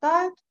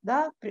вырастают,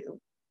 да,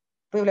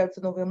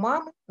 появляются новые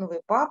мамы,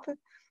 новые папы,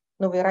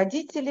 новые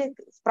родители,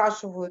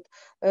 спрашивают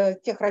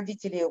тех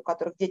родителей, у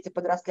которых дети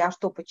подросли, а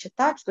что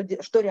почитать,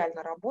 что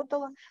реально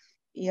работало.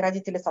 И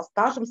родители со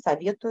стажем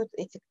советуют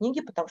эти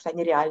книги, потому что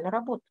они реально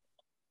работают.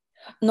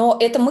 Но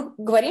это мы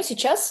говорим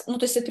сейчас, ну,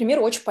 то есть этот пример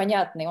очень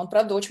понятный, он,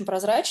 правда, очень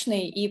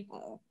прозрачный, и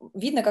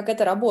видно, как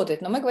это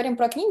работает. Но мы говорим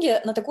про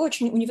книги на такую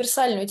очень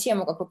универсальную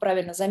тему, как вы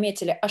правильно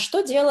заметили. А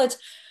что делать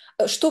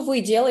что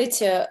вы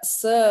делаете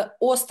с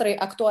острой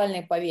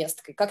актуальной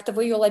повесткой? Как-то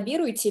вы ее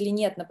лоббируете или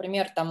нет?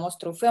 Например, там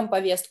острую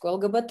ФЭМ-повестку,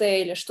 ЛГБТ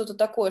или что-то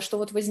такое, что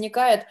вот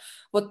возникает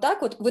вот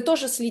так вот. Вы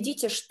тоже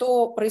следите,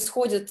 что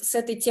происходит с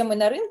этой темой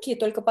на рынке, и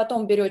только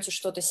потом берете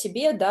что-то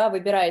себе, да,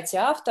 выбираете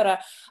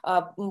автора,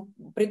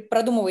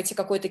 продумываете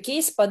какой-то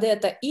кейс под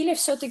это, или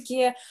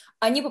все-таки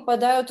они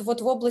попадают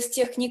вот в область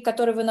тех книг,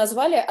 которые вы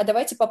назвали, а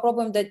давайте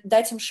попробуем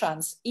дать им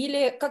шанс?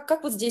 Или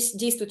как вот здесь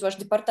действует ваш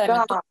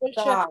департамент? Тут Да,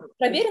 больше да.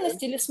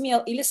 проверенности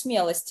или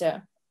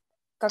смелости?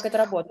 Как это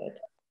работает?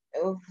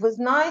 Вы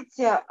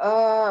знаете,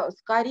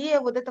 скорее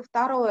вот это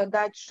второе,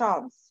 дать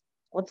шанс.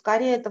 Вот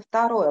скорее это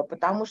второе,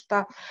 потому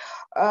что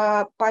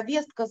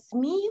повестка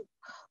СМИ,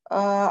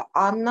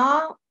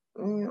 она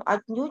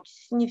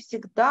отнюдь не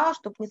всегда,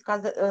 чтобы не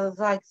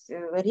сказать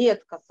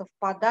редко,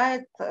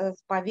 совпадает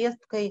с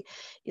повесткой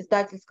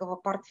издательского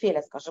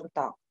портфеля, скажем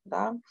так.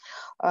 Да?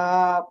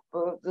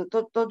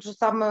 Тот же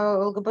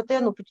самый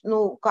ЛГБТ,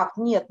 ну как,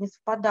 нет, не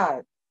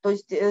совпадает. То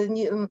есть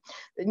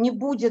не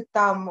будет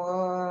там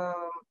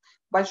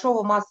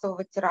большого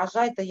массового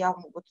тиража, это я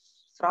вот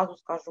сразу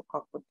скажу,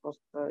 как вот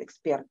просто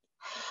эксперт.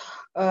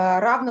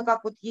 Равно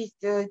как вот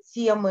есть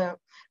темы,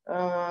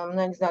 ну,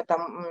 я не знаю,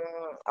 там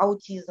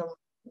аутизм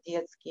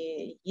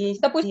детский, есть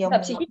Допустим, да,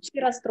 темы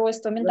психические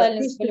расстройства, ментальные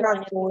психические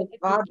заболевания.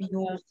 расстройства,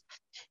 абьюз,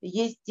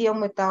 есть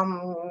темы там,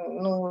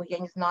 ну, я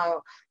не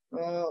знаю,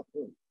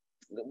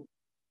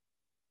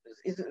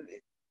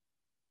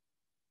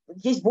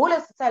 есть более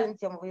социальные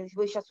темы,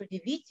 вы сейчас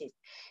удивитесь,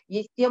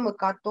 есть темы,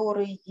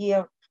 которые,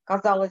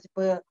 казалось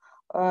бы,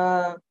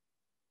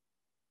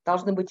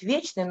 должны быть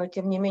вечные, но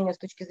тем не менее с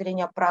точки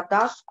зрения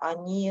продаж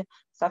они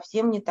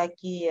совсем не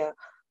такие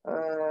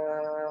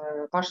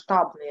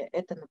масштабные.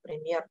 Это,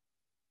 например,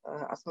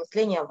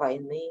 осмысление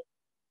войны,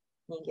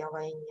 книги о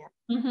войне,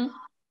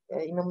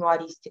 и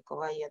мемуаристика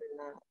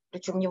военная.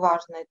 Причем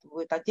неважно, это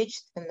будет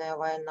Отечественная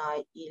война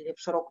или в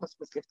широком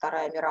смысле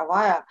Вторая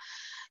мировая,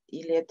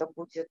 или это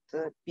будет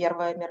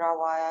Первая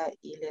мировая,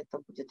 или это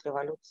будет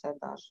революция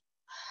даже.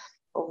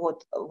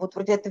 Вот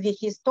вроде это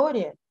вехи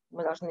истории,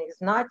 мы должны их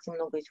знать, и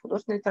много есть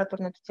художественной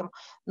литературы на эту тему,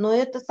 но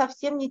это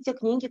совсем не те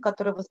книги,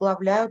 которые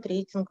возглавляют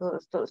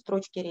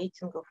строчки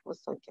рейтингов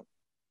высоких.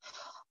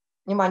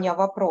 Внимание,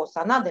 вопрос,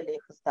 а надо ли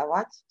их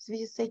издавать в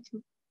связи с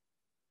этим?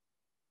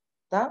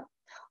 Да?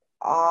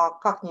 А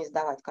как не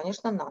издавать?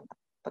 Конечно, надо,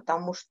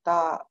 потому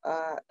что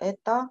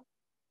это,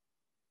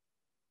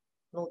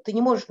 ну, ты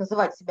не можешь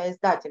называть себя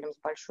издателем с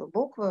большой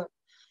буквы,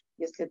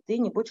 если ты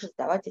не будешь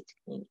издавать эти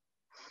книги.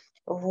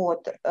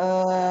 Вот.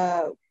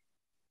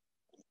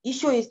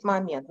 Еще есть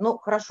момент. Ну,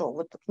 хорошо,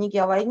 вот книги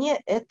о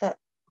войне – это,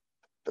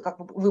 как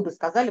вы бы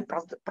сказали,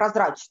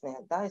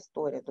 прозрачная, да,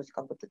 история. То есть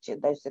как бы ты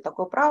даешь себе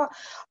такое право,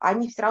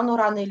 они все равно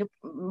рано или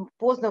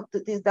поздно,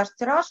 ты издашь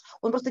тираж,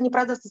 он просто не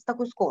продастся с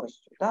такой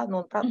скоростью. Да?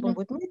 Но он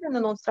будет медленно,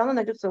 но он все равно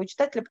найдет своего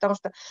читателя, потому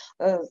что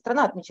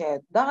страна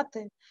отмечает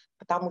даты,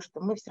 потому что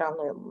мы все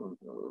равно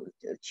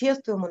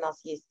чествуем, у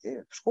нас есть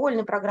в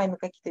школьной программе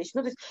какие-то вещи.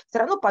 Ну, то есть все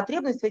равно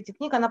потребность в этих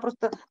книг, она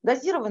просто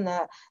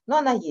дозированная, но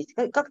она есть.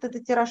 Как ты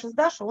этот тираж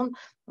издашь, он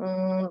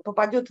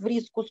попадет в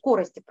риск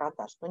скорости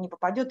продаж, но не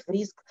попадет в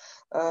риск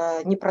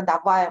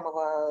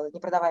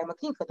непродаваемой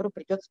книги, которую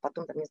придется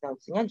потом, там, не знаю,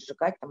 уценять,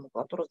 сжигать, там,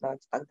 макулатуру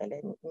сдавать и так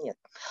далее. Нет.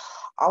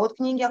 А вот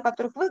книги, о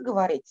которых вы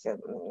говорите,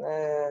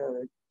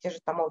 те же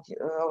там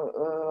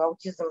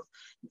аутизм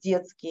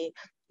детский,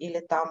 или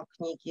там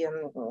книги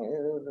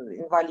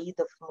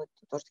инвалидов, мы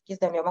тоже такие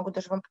издаем. Я могу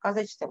даже вам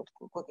показать, что я вот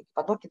какие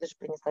подборки даже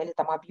принесла, или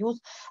там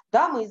абьюз.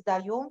 Да, мы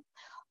издаем.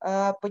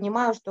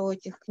 Понимаю, что у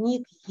этих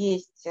книг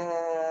есть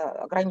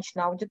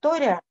ограниченная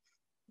аудитория,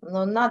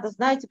 но надо,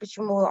 знаете,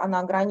 почему она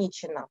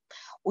ограничена?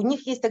 У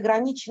них есть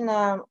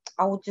ограниченная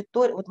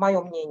аудитория, вот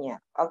мое мнение,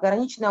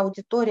 ограниченная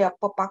аудитория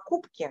по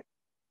покупке,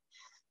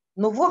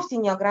 но вовсе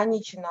не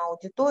ограниченная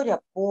аудитория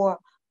по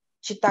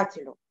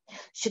читателю.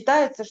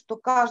 Считается, что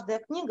каждая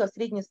книга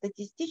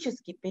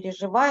среднестатистически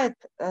переживает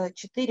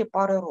 4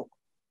 пары рук.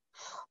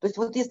 То есть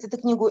вот если ты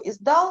книгу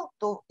издал,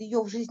 то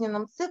ее в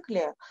жизненном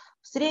цикле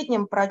в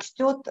среднем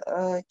прочтет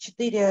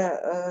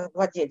 4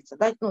 владельца.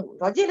 Да? Ну,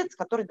 владелец,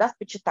 который даст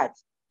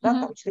почитать. Да,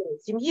 там члены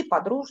семьи,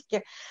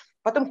 подружки.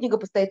 Потом книга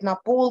постоит на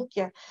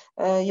полке,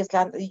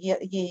 если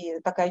ей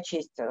такая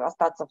честь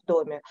остаться в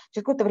доме.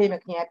 Через какое-то время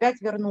к ней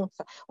опять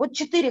вернуться. Вот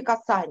 4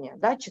 касания,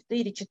 да,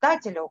 4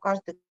 читателя у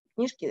каждой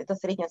книжки, это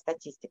средняя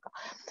статистика.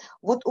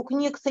 Вот у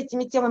книг с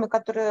этими темами,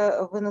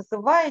 которые вы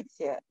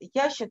называете,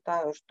 я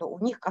считаю, что у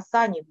них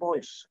касаний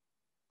больше.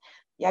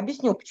 Я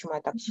объясню, почему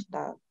я так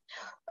считаю.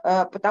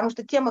 Потому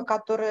что темы,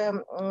 которые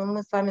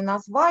мы с вами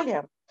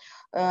назвали,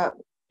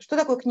 что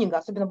такое книга,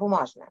 особенно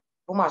бумажная?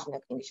 Бумажная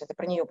книга, сейчас я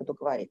про нее буду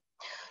говорить.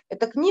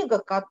 Это книга,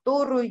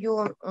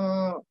 которую...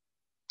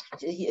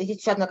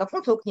 Есть еще одна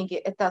функция у книги,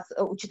 это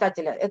у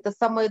читателя, это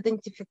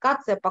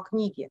самоидентификация по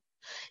книге.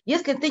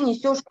 Если ты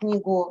несешь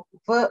книгу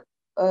вот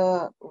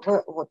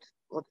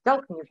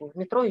взял книгу, в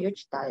метро ее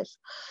читаешь,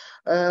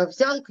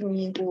 взял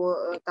книгу,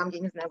 там, я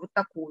не знаю, вот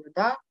такую,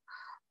 да,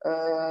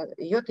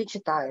 ее ты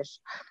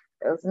читаешь,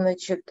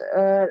 значит,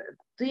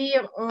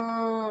 ты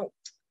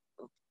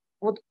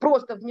вот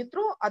просто в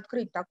метро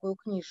открыть такую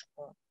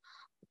книжку,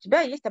 у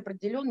тебя есть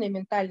определенные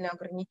ментальные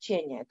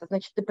ограничения. Это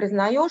значит, ты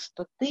признаешь,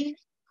 что ты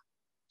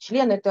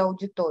член этой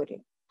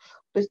аудитории.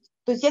 То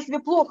есть я себе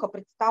плохо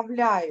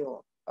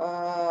представляю,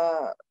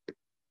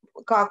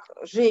 как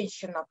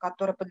женщина,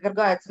 которая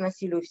подвергается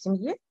насилию в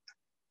семье,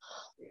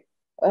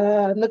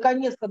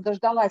 наконец-то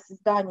дождалась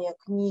издания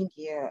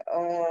книги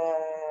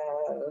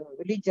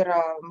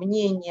лидера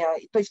мнения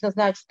и точно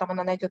знает, что там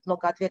она найдет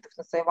много ответов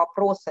на свои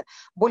вопросы.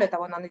 Более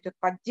того, она найдет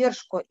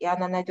поддержку, и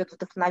она найдет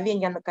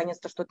вдохновение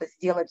наконец-то что-то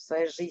сделать в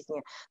своей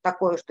жизни,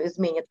 такое, что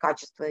изменит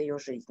качество ее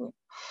жизни.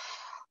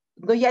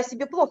 Но я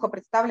себе плохо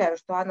представляю,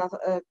 что она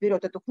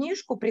берет эту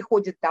книжку,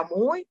 приходит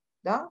домой,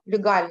 да,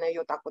 легально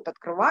ее так вот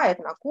открывает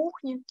на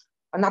кухне,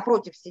 а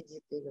напротив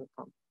сидит ее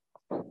там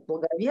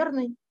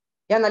благоверный,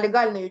 и она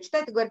легально ее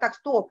читает и говорит: так,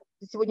 стоп,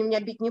 ты сегодня меня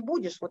бить не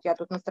будешь, вот я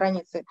тут на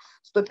странице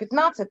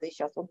 115,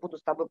 сейчас вот буду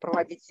с тобой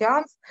проводить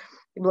сеанс,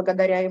 и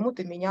благодаря ему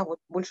ты меня вот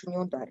больше не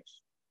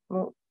ударишь.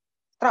 Ну,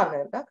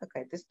 странная, да,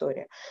 какая-то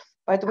история.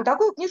 Поэтому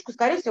такую книжку,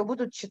 скорее всего,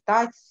 будут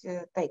читать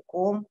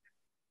тайком,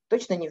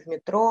 точно не в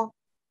метро,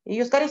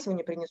 ее, скорее всего,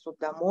 не принесут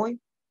домой,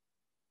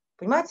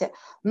 понимаете?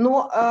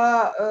 Но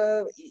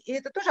и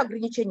это тоже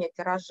ограничение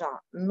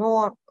тиража,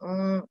 но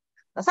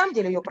на самом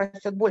деле ее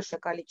прочтет большее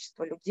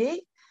количество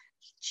людей,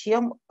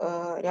 чем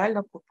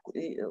реально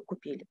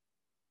купили.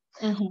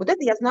 Вот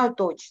это я знаю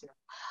точно.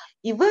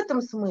 И в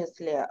этом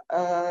смысле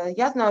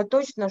я знаю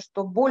точно,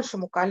 что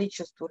большему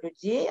количеству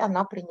людей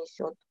она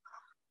принесет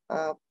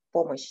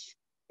помощь.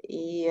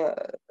 И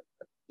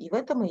в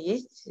этом и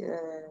есть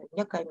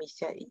некая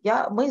миссия.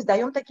 Мы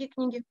издаем такие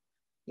книги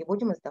и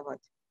будем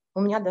издавать. У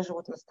меня даже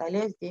вот на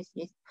столе здесь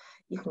есть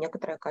их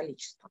некоторое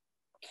количество.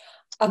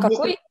 А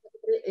какой?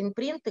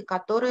 Импринты,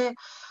 которые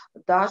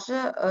даже,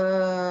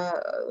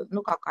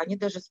 они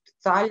даже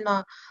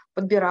специально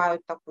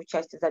подбирают такую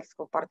часть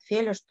издательского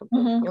портфеля, чтобы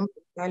в нем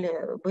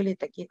были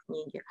такие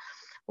книги.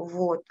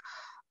 Вот.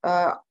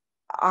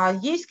 А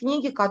есть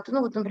книги,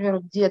 которые, вот,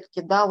 например,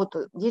 детки, да, вот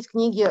есть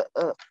книги,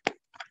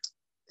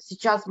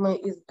 сейчас мы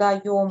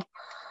издаем,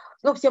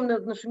 всем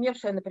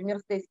нашумевшая, например,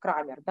 Стейс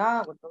Крамер,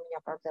 да, вот у меня,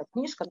 правда,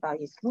 книжка, да,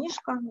 есть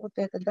книжка, вот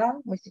эта, да,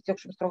 мы с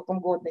истекшим сроком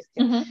годности,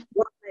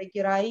 главная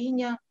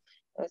героиня,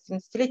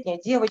 17-летняя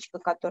девочка,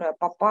 которая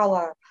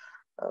попала,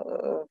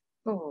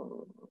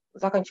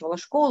 заканчивала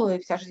школу, и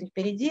вся жизнь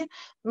впереди,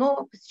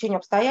 но по стечению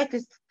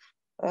обстоятельств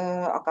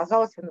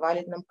оказалась в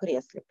инвалидном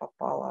кресле,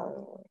 попала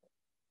в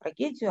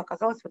трагедию,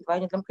 оказалась в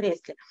инвалидном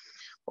кресле.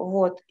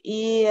 Вот.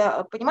 И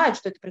понимает,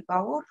 что это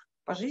приговор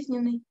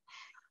пожизненный.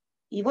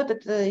 И вот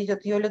это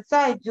идет ее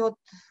лица, идет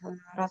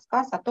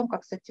рассказ о том,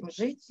 как с этим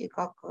жить и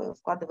как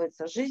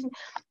складывается жизнь.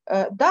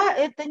 Да,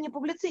 это не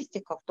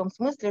публицистика в том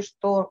смысле,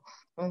 что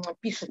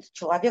пишет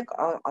человек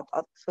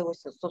от своего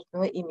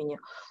собственного имени,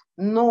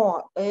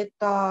 но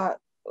это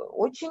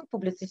очень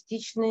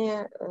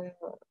публицистичные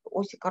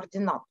оси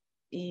координат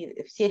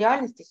и все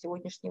реальности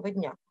сегодняшнего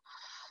дня.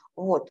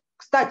 Вот.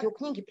 Кстати, у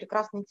книги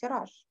прекрасный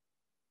тираж.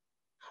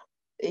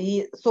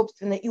 И,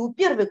 собственно, и у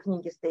первой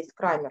книги Стейс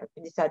Крамер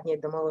 «50 дней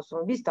до моего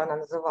самоубийства», она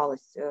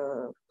называлась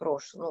в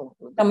прошлом.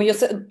 Там ее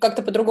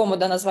как-то по-другому,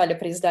 да, назвали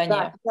при издании.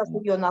 Да, сейчас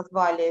ее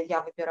назвали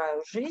 «Я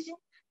выбираю жизнь»,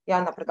 и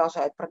она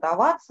продолжает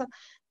продаваться.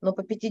 Но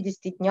по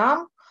 50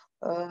 дням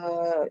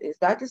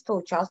издательство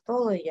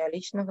участвовало, я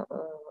лично,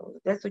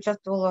 издательство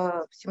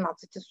участвовало в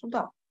 17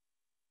 судах.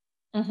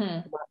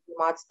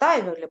 Мы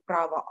отстаивали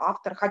право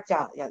автора,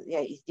 хотя я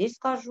и здесь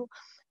скажу,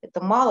 это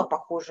мало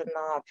похоже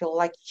на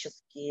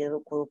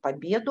филологическую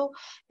победу,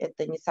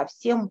 это не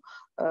совсем,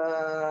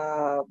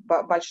 это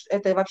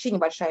вообще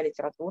небольшая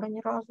литература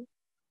ни разу.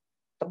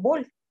 Это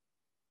боль.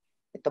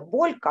 Это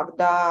боль,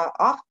 когда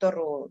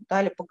автору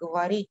дали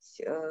поговорить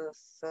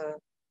с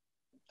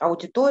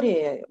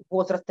аудиторией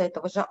возраста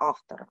этого же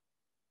автора.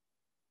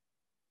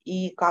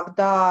 И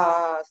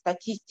когда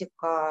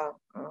статистика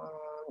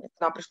к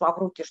нам пришла в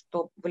руки,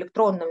 что в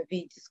электронном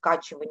виде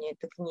скачивание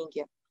этой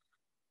книги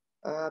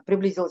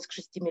приблизилась к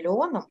 6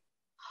 миллионам,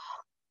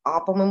 а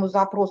по моему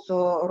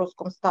запросу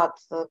Роскомстат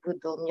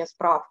выдал мне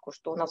справку,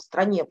 что у нас в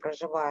стране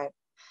проживает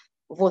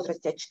в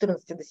возрасте от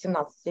 14 до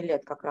 17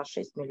 лет как раз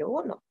 6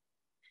 миллионов,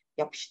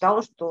 я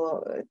посчитала,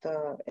 что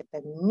это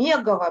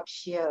мега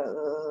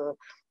вообще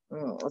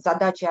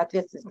задача и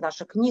ответственность.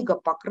 Наша книга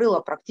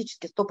покрыла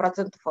практически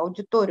 100%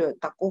 аудиторию.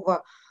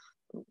 Такого,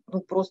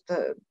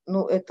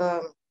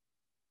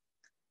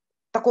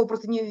 такого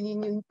просто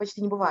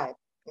почти не бывает,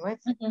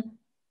 понимаете?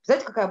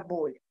 Знаете, какая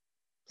боль?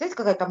 Знаете,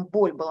 какая там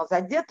боль была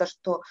задета,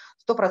 что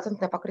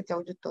 100% покрытие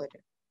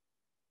аудитории?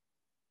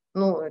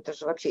 Это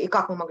же вообще... И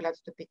как мы могли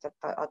отступить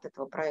от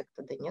этого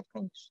проекта? Да нет,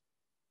 конечно.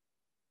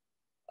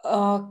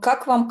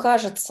 Как вам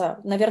кажется,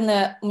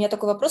 наверное, у меня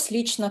такой вопрос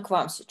лично к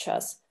вам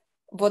сейчас.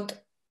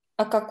 Вот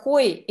о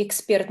какой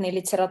экспертной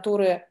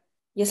литературы,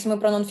 если мы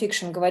про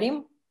нонфикшн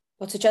говорим,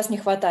 вот сейчас не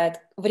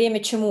хватает?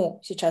 Время чему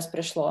сейчас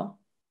пришло?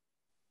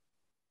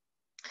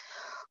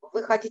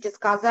 Вы хотите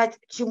сказать,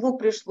 чему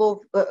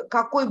пришло,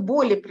 какой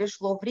боли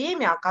пришло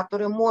время, о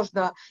которой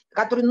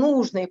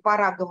нужно и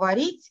пора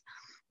говорить,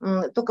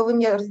 Только вы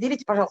мне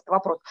разделите, пожалуйста,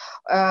 вопрос.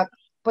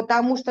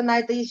 Потому что на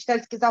это есть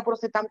читательские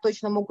запросы, там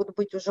точно могут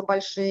быть уже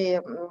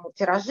большие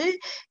тиражи,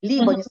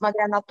 либо,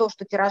 несмотря на то,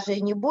 что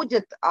тиражей не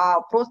будет,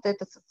 а просто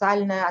это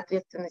социальная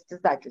ответственность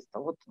издательства.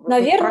 Вот,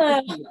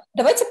 наверное,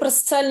 давайте про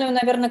социальную,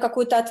 наверное,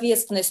 какую-то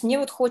ответственность. Мне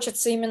вот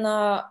хочется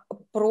именно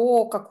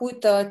про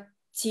какую-то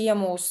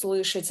тему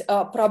услышать.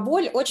 Про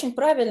боль очень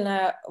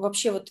правильная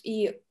вообще вот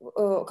и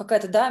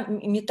какая-то, да,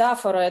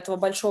 метафора этого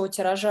большого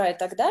тиража и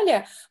так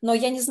далее, но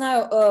я не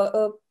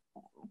знаю,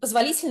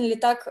 позволительно ли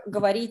так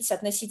говорить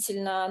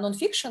относительно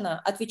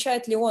нонфикшена,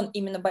 отвечает ли он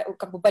именно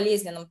как бы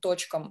болезненным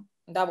точкам,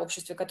 да, в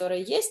обществе,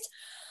 которые есть,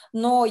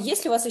 но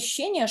есть ли у вас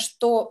ощущение,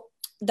 что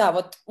да,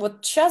 вот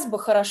сейчас бы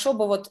хорошо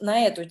бы вот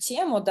на эту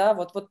тему, да,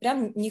 вот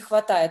прям не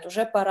хватает,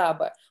 уже пора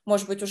бы.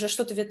 Может быть, уже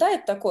что-то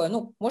витает такое,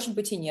 ну, может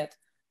быть и нет.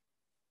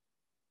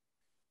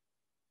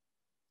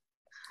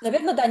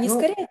 Наверное, да, не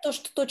скорее то,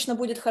 что точно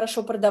будет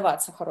хорошо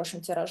продаваться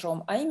хорошим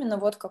тиражом, а именно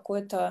вот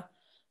какой-то,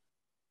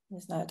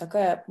 не знаю,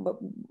 такая...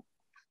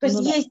 То есть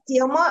есть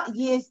тема,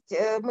 есть,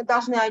 мы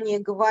должны о ней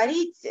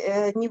говорить,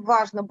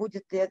 неважно,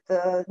 будет ли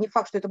это, не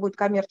факт, что это будет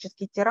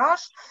коммерческий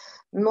тираж,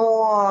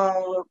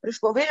 но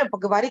пришло время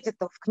поговорить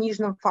это в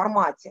книжном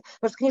формате.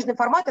 Потому что книжный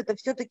формат это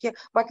все-таки,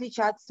 в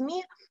отличие от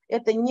СМИ,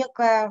 это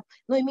некая,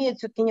 ну, имеет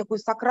все-таки некую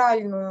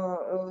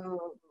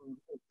сакральную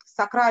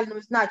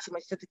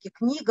значимость. Все-таки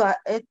книга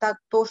это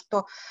то,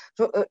 что...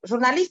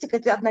 Журналистика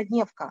это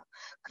однодневка.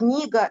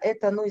 Книга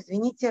это, ну,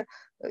 извините,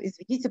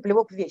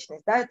 плевок в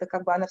вечность, да, это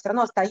как бы она все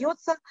равно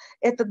остается,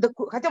 это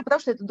хотя бы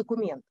потому, что это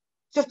документ.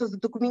 Все, что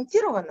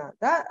задокументировано,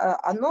 да,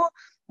 оно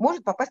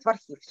может попасть в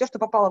архив. Все, что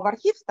попало в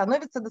архив,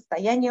 становится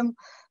достоянием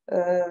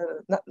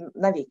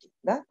навеки,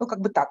 да, ну, как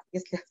бы так,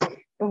 если...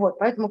 Вот,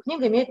 поэтому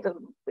книга имеет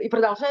и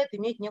продолжает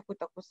иметь некую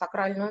такую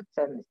сакральную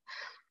ценность.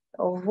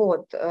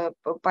 Вот,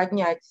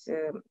 поднять,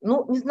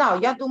 ну, не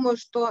знаю, я думаю,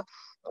 что,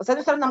 с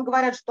одной стороны, нам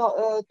говорят,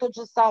 что тот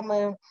же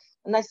самый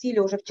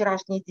насилие уже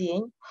вчерашний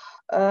день,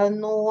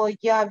 но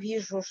я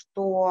вижу,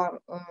 что...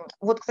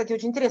 Вот, кстати,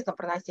 очень интересно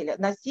про насилие.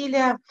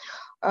 Насилие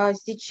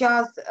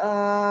сейчас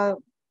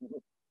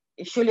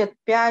еще лет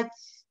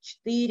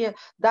 5-4,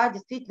 да,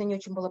 действительно не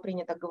очень было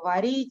принято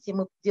говорить, и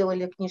мы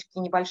делали книжки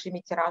небольшими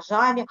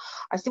тиражами.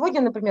 А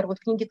сегодня, например, вот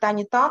книги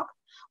Тани Танк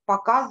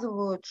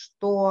показывают,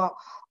 что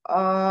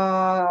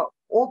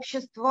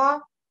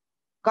общество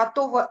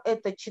готово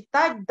это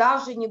читать,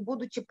 даже не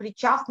будучи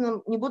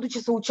причастным, не будучи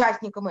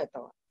соучастником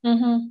этого.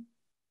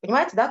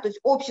 Понимаете, да? То есть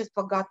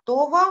общество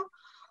готово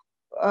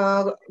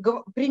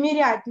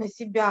примерять на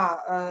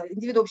себя,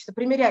 индивиду общества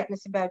примерять на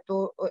себя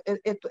эту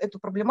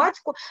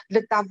проблематику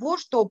для того,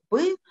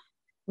 чтобы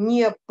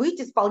не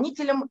быть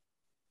исполнителем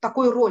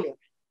такой роли.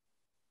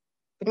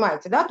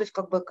 Понимаете, да? То есть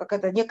как бы как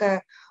это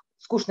некое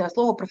скучное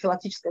слово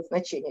профилактическое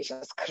значение,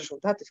 сейчас скажу,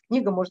 да, то есть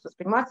книга может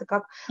восприниматься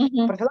как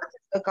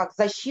профилактика, как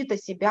защита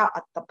себя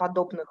от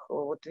подобных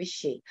вот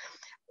вещей.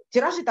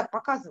 Тиражи так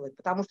показывают,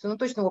 потому что, ну,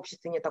 точно в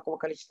обществе нет такого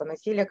количества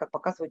насилия, как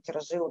показывают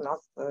тиражи у нас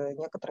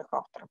некоторых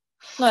авторов.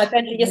 Ну,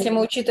 опять же, если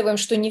мы учитываем,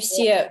 что не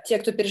все те,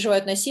 кто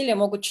переживает насилие,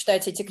 могут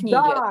читать эти книги.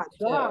 Да,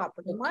 да,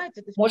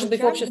 понимаете. То есть, может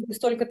быть, в обществе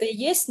столько-то и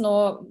есть,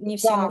 но не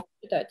все могут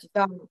читать.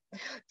 Да.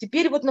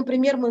 Теперь вот,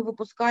 например, мы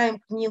выпускаем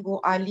книгу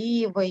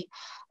Алиевой.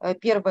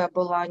 Первая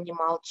была «Не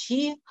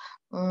молчи»,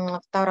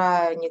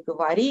 вторая «Не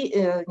говори»,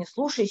 «Не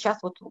слушай».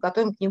 Сейчас вот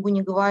готовим книгу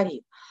 «Не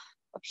говори».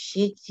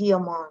 Вообще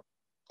тема.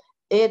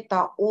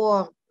 Это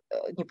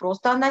не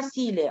просто о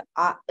насилии,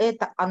 а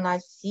это о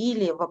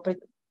насилии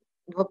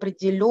в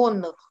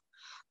определенных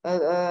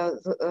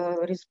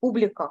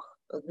республиках,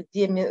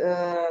 где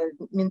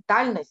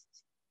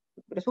ментальность,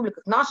 в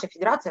республиках нашей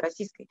Федерации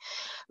Российской,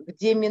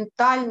 где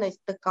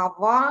ментальность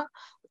такова,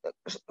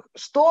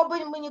 что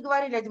бы мы ни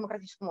говорили о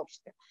демократическом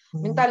обществе,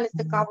 ментальность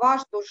такова,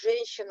 что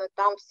женщина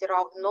там все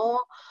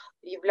равно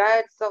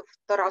является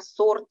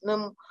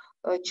второсортным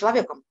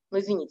человеком, ну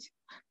извините,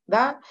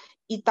 да,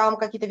 и там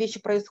какие-то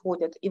вещи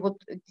происходят. И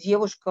вот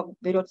девушка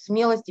берет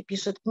смелость и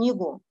пишет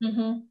книгу,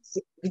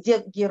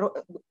 где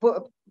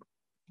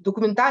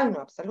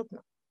документальную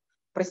абсолютно,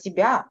 про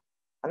себя.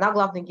 Она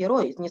главный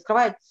герой, не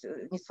скрывает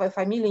ни своей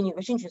фамилии,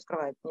 вообще ничего не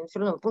скрывает, ни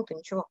населенного пункта,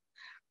 ничего.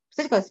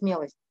 Представляете, какая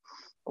смелость.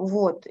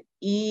 Вот.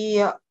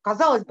 И,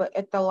 казалось бы,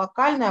 это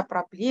локальная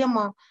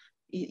проблема,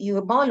 и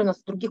мало ли у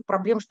нас других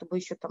проблем, чтобы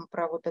еще там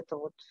про вот это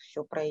вот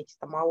все, про эти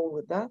там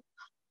аулы, да,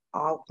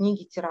 а у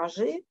книги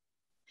тиражи.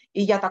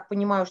 И я так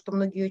понимаю, что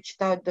многие ее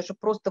читают даже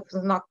просто в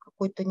знак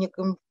какой-то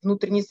некой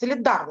внутренней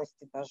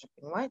солидарности даже,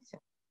 понимаете?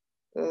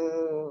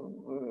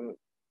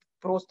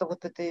 Просто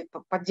вот этой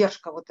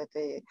поддержка вот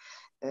этой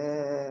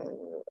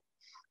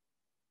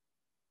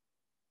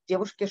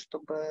девушки,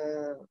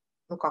 чтобы,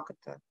 ну как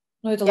это?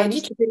 Ну это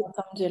логично, на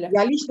самом деле.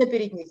 Я лично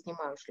перед ней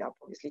снимаю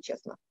шляпу, если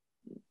честно.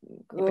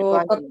 Не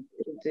преклоняюсь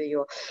перед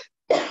ее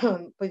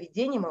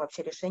поведением и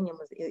вообще решением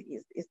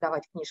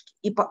издавать книжки.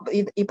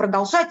 И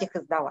продолжать их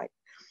издавать.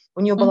 У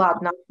нее была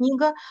одна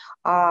книга,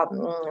 а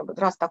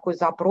раз такой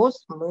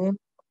запрос, мы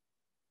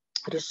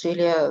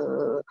решили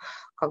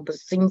как бы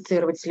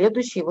синициировать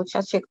следующий. Вот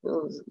сейчас человек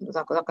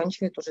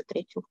заканчивает уже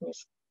третью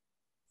книжку.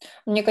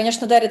 Мне,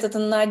 конечно, дарит это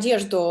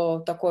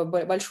надежду такую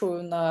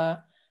большую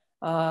на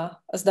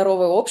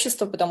здоровое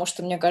общество, потому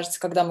что, мне кажется,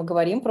 когда мы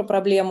говорим про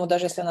проблему,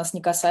 даже если она нас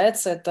не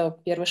касается, это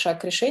первый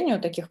шаг к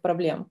решению таких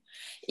проблем.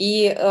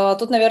 И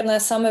тут, наверное,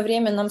 самое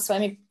время нам с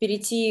вами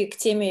перейти к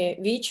теме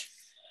ВИЧ,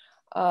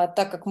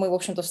 так как мы, в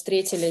общем-то,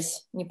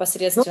 встретились Ну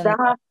непосредственно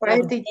да, по в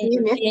этой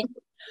теме.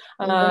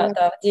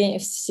 Да. в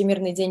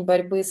Всемирный день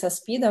борьбы со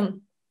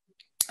СПИДом.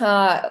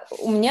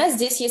 У меня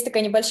здесь есть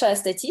такая небольшая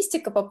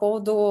статистика по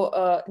поводу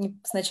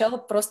сначала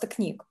просто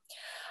книг.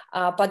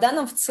 По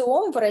данным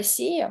ВЦИОМ в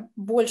России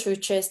большую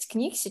часть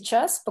книг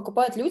сейчас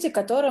покупают люди,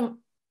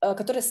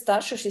 которые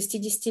старше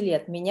 60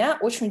 лет. Меня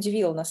очень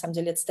удивила, на самом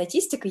деле, эта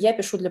статистика. Я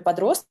пишу для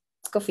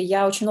подростков, и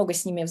я очень много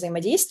с ними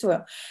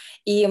взаимодействую.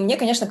 И мне,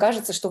 конечно,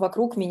 кажется, что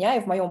вокруг меня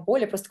и в моем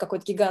поле просто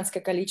какое-то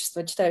гигантское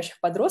количество читающих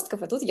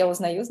подростков, и тут я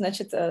узнаю,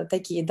 значит,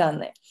 такие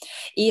данные.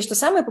 И что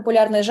самые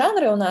популярные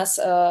жанры у нас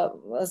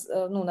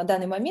на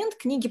данный момент —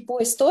 книги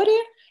по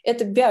истории,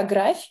 это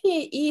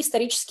биографии и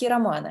исторические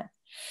романы.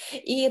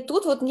 И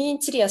тут вот мне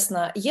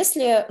интересно,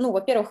 если,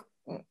 во-первых,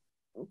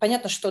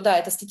 понятно, что да,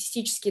 это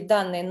статистические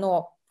данные,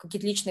 но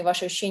какие-то личные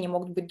ваши ощущения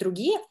могут быть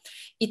другие.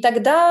 И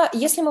тогда,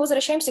 если мы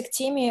возвращаемся к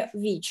теме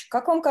ВИЧ,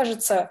 как вам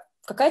кажется,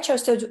 какая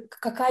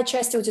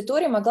часть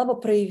аудитории могла бы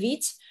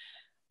проявить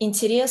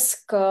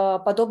интерес к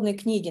подобной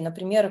книге,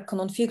 например, к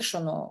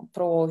нонфикшену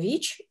про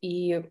ВИЧ,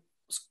 и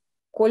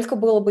сколько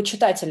было бы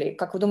читателей?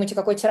 Как вы думаете,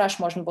 какой тираж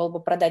можно было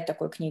бы продать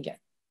такой книге?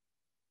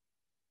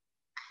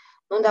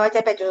 Ну, давайте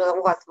опять уже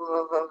у вас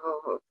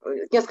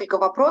несколько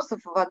вопросов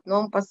в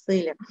одном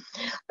посыле.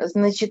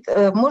 Значит,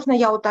 можно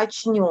я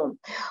уточню?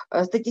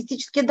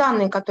 Статистические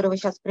данные, которые вы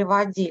сейчас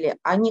приводили,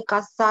 они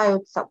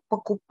касаются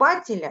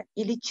покупателя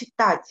или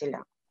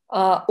читателя?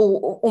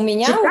 У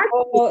меня,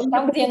 Читатели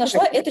там, или где я нашла,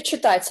 покупатели? это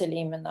читатели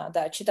именно,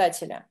 да,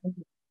 читатели.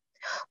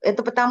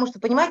 Это потому что,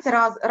 понимаете,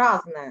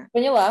 разное.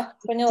 Поняла,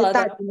 да.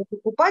 Читатель и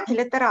покупатель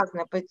 – это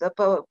разное.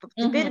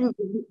 Теперь Угу.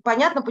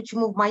 понятно,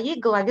 почему в моей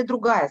голове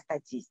другая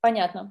статистика.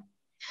 Понятно.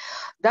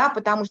 Да,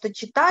 потому что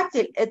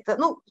читатель – это,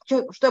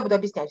 что я буду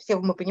объяснять? Все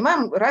мы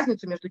понимаем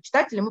разницу между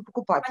читателем и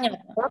покупателем,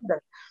 Понятно.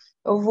 правда?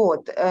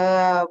 Вот.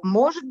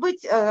 Может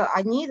быть,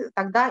 они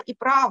тогда и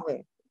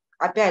правы,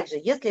 опять же,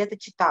 если это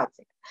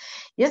читатель.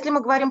 Если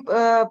мы говорим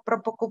про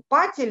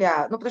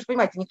покупателя, потому что,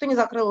 понимаете, никто не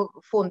закрыл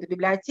фонды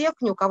библиотек,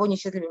 ни у кого не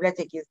исчезли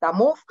библиотеки из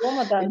домов.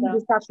 Дома, да, Люди да.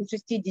 старше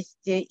 60,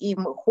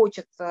 им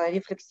хочется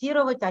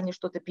рефлексировать, они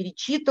что-то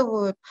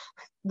перечитывают.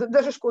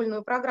 Даже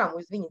школьную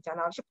программу, извините,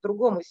 она вообще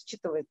по-другому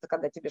считывается,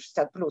 когда тебе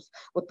 60+.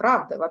 Вот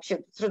правда,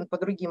 вообще совершенно по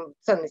другим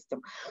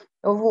ценностям.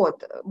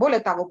 Вот. Более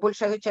того,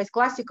 большая часть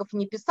классиков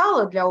не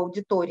писала для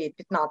аудитории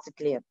 15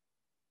 лет.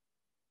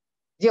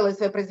 Делая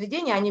свои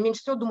произведения, они меньше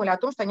всего думали о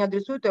том, что они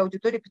адресуют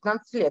аудитории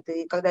 15 лет.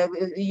 И когда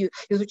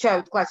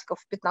изучают классиков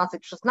в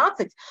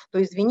 15-16,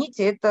 то,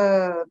 извините,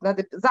 это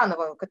надо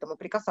заново к этому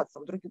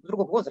прикасаться в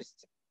другом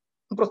возрасте.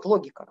 Просто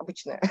логика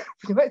обычная,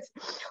 понимаете?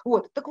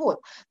 Вот, так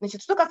вот,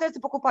 значит, что касается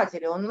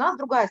покупателей, у нас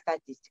другая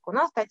статистика. У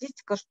нас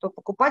статистика, что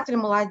покупатель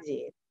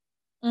молодеет.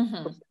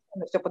 Угу.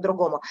 Все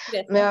по-другому.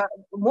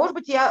 Может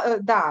быть,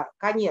 да,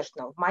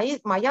 конечно,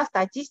 моя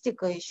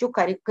статистика еще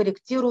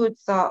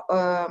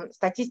корректируется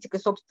статистикой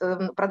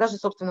продажи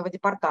собственного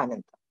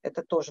департамента.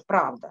 Это тоже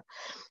правда.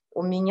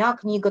 У меня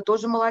книга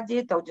тоже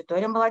молодеет,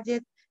 аудитория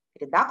молодеет,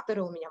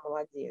 редакторы у меня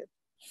молодеют.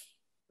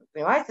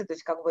 Понимаете, то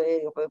есть как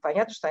бы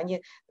понятно, что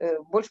они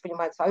больше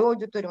понимают свою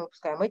аудиторию, мы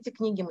выпускаем эти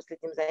книги, мы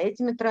следим за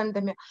этими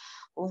трендами,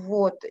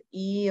 вот,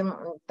 и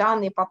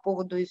данные по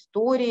поводу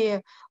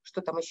истории,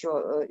 что там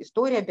еще,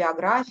 история,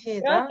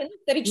 биографии, да,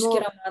 Исторический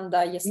роман,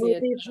 да, если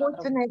это и это жанр.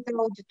 свойственно этой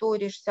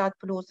аудитории 60+,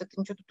 это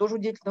ничего тут тоже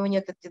удивительного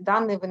нет, эти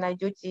данные вы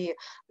найдете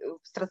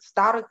в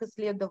старых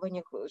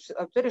исследованиях,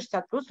 аудитория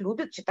 60+,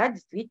 любит читать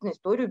действительно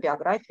историю,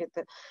 биографию,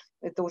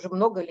 это уже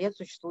много лет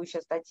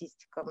существующая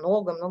статистика,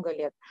 много-много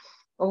лет.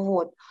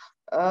 Вот.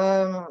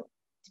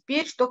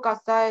 Теперь, что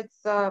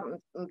касается...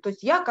 То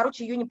есть я,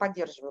 ее не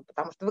поддерживаю,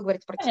 потому что вы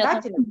говорите про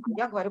читателя,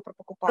 я говорю про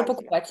покупателя. Про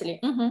покупателей.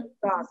 Угу.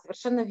 Да,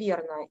 совершенно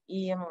верно.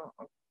 И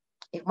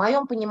в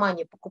моем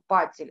понимании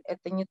покупатель –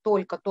 это не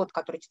только тот,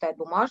 который читает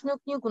бумажную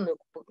книгу, но и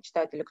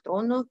читает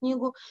электронную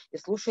книгу и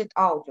слушает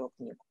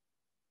аудиокнигу.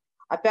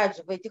 Опять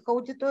же, в этих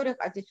аудиториях,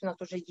 а здесь у нас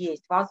уже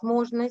есть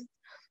возможность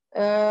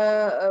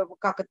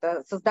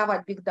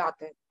создавать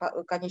бигдаты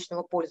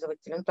конечного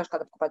пользователя, потому что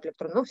когда покупают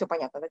электронные, все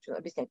понятно, да, что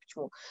объяснять,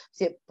 почему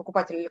все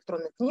покупатели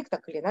электронных книг,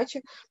 так или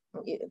иначе,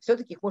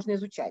 все-таки их можно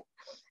изучать,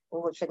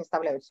 вот, что они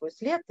оставляют свой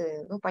след,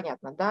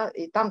 понятно, да,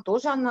 и там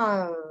тоже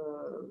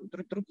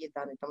другие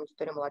данные, там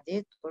аудитория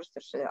молодеет, тоже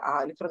совершенно,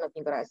 а электронная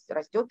книга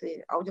растет,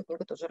 и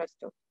аудиокнига тоже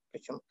растет,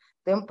 причем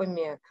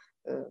темпами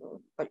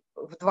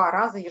в 2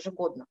 раза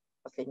ежегодно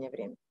в последнее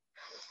время.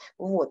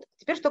 Вот.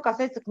 Теперь, что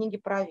касается книги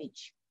про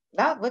ВИЧ.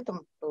 Да, в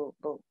этом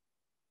был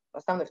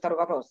основной второй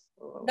вопрос.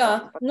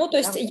 Да, то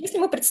есть если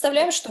мы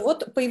представляем, что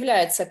вот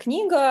появляется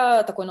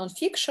книга, такой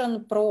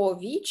нон-фикшн про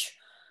ВИЧ,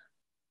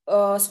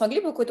 смогли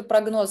бы какой-то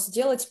прогноз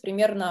сделать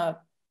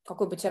примерно,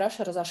 какой бы тираж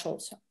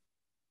разошелся?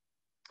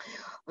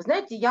 Вы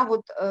знаете, я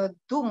вот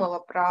думала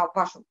про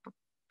вашу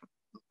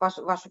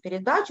вашу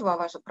передачу,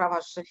 про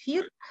ваш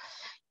эфир,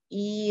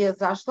 и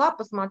зашла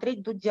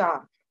посмотреть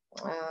Дудя,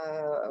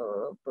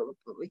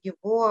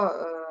 его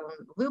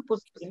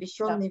выпуск,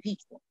 посвященный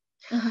Вите.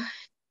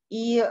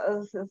 И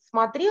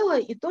смотрела,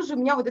 и тоже у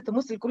меня вот эта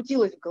мысль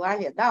крутилась в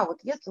голове. Да, вот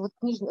если вот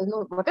книжный,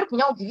 ну, во-первых,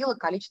 меня удивило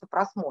количество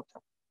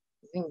просмотров.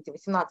 Извините,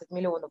 18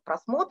 миллионов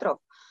просмотров,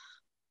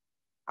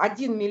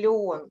 1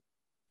 миллион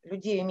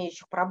людей,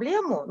 имеющих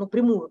проблему, ну,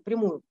 прямую,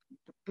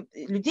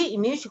 людей,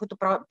 имеющих эту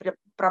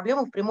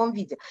проблему в прямом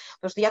виде.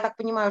 Потому что я так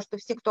понимаю, что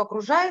все, кто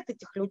окружает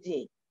этих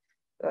людей,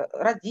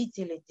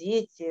 родители,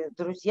 дети,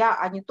 друзья,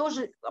 они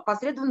тоже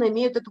опосредованно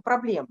имеют эту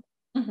проблему.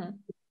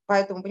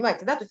 Поэтому,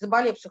 понимаете, да, то есть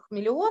заболевших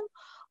миллион,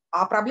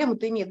 а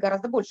проблему-то имеет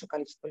гораздо большее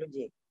количество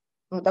людей.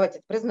 Ну, давайте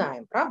это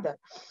признаем, правда?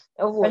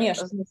 Вот.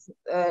 Конечно.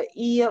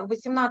 И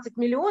 18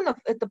 миллионов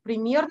 – это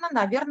примерно,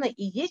 наверное,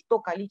 и есть то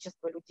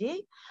количество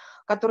людей,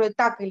 которые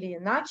так или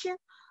иначе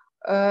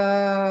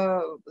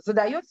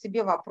задает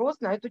себе вопрос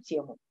на эту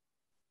тему.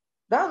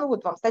 Да, ну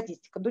вот вам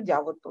статистика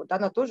Дудя, вот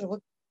она тоже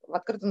вот в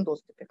открытом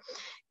доступе.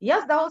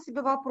 Я задавала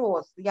себе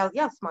вопрос,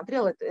 я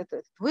смотрела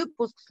этот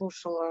выпуск,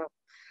 слушала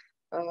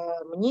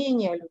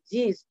мнения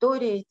людей,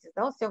 истории,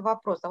 задала себе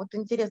вопрос, а вот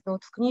интересно,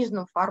 вот в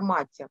книжном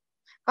формате,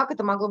 как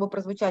это могло бы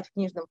прозвучать в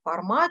книжном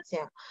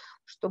формате,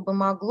 чтобы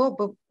могло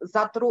бы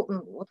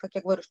затронуть, вот как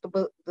я говорю,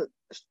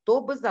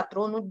 чтобы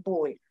затронуть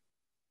боль.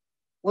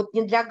 Вот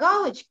не для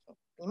галочки,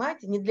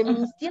 понимаете, не для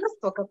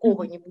министерства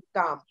какого-нибудь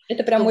там.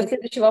 Это прям мой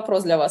следующий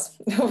вопрос для вас.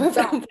 Вы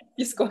прям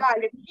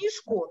дали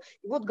книжку,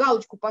 и вот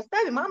галочку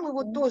поставим, а мы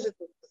вот тоже,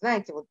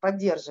 знаете, вот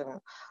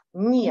поддерживаем.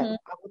 Нет,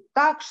 а вот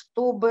так,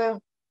 чтобы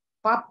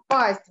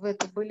попасть в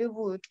эту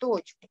болевую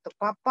точку,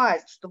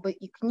 попасть, чтобы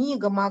и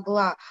книга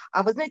могла.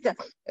 А вы знаете,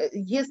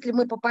 если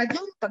мы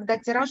попадем, тогда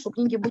тираж у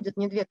книги будет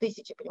не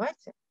 2000,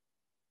 понимаете?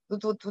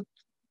 Тут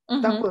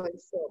такой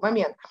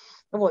момент.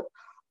 Вот.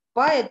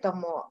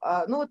 Поэтому,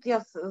 ну вот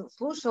я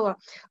слушала,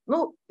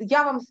 ну,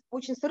 я вам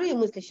очень сырые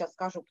мысли сейчас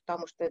скажу,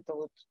 потому что это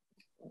вот...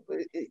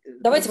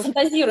 Давайте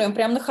фантазируем,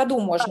 прям на ходу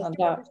можно,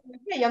 да.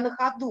 Я на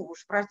ходу,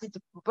 уж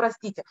простите.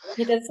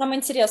 Нет, это самое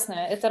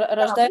интересное, это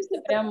рождается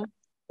прям...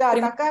 Да,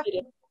 такая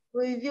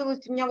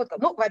появилась у меня вот...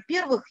 Ну,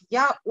 во-первых,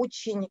 я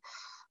очень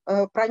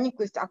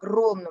прониклась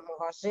огромным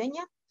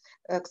уважением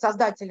к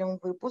создателям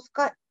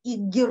выпуска и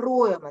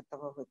героям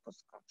этого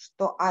выпуска,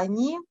 что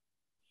они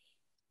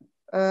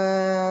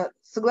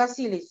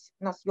согласились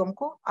на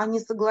съемку, они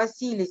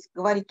согласились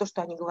говорить то,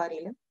 что они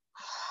говорили,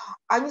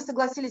 они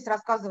согласились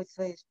рассказывать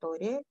свои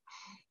истории,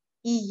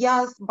 и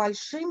я с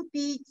большим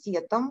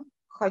пиететом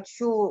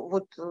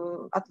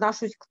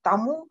отношусь к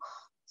тому,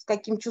 с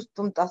каким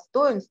чувством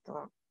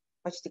достоинства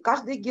почти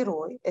каждый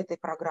герой этой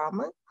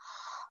программы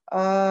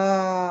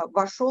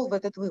вошел в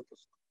этот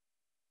выпуск.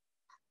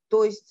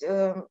 То есть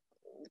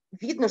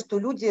видно, что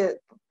люди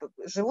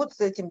живут с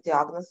этим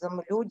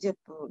диагнозом, люди,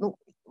 ну,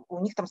 у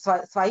них там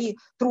свои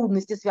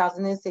трудности,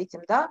 связанные с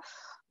этим, да,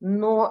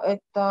 но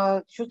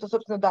это чувство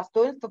собственного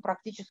достоинства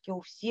практически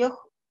у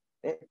всех,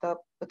 это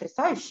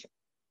потрясающе.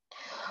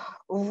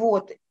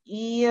 Вот,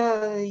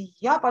 и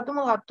я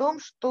подумала о том,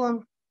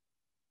 что,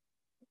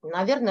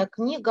 наверное,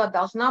 книга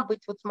должна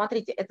быть, вот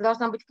смотрите, это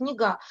должна быть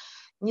книга,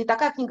 не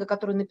такая книга,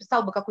 которую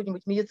написал бы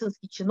какой-нибудь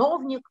медицинский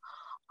чиновник,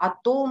 о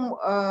том,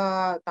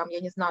 там, я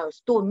не знаю,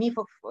 100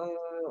 мифов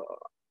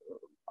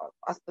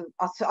о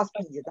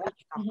СПИДе, да,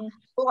 там,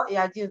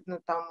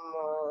 101 там,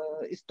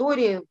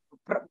 истории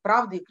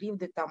правды и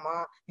кривды там,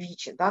 о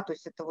ВИЧе, да, то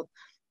есть это вот,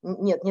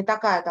 нет, не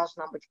такая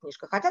должна быть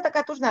книжка, хотя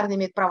такая тоже, наверное,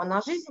 имеет право на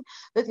жизнь,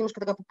 но это немножко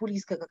такая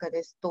популистская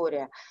какая-то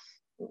история,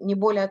 не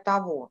более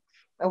того.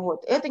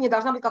 Вот. Это не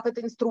должна быть какая-то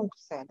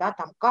инструкция, да,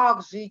 там,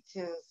 как жить,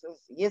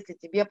 если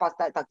тебе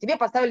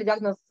поставили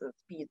диагноз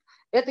СПИД.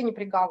 Это не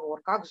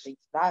приговор, как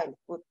жить, да,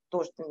 вот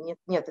тоже,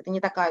 нет, это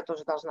не такая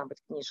тоже должна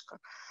быть книжка.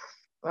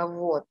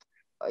 Вот.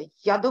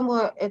 Я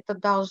думаю, это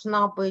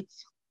должна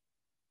быть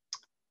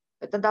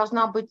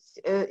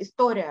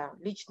история,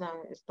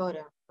 личная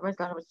история. Это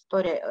должна быть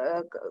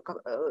история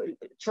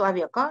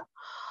человека,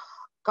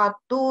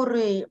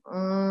 который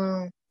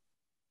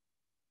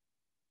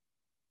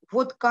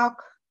вот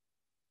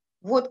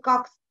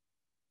как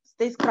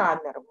Стейс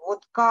Крамер,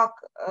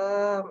 как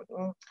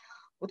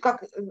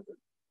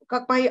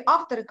мои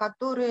авторы,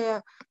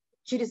 которые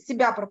через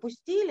себя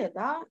пропустили,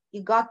 да,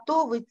 и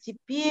готовы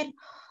теперь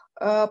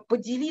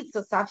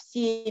поделиться со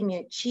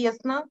всеми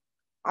честно,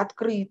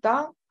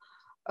 открыто.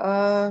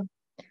 Ну,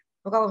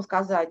 как вам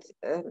сказать,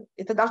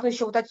 это должно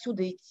еще вот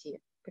отсюда идти.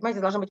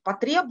 Понимаете, должна быть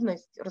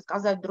потребность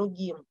рассказать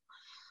другим,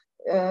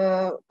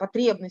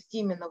 потребность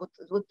именно.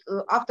 Вот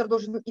автор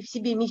должен и в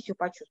себе миссию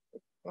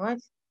почувствовать,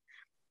 понимаете?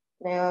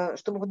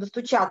 Чтобы вот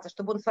достучаться,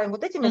 чтобы он своим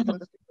вот этим местом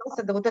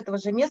достучался до вот этого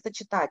же места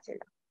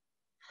читателя.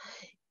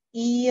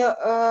 И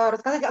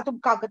рассказать о том,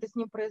 как это с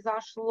ним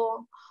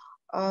произошло,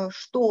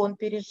 что он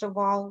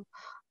переживал,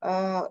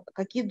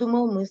 какие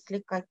думал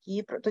мысли, то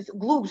есть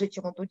глубже,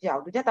 чем у Дудя.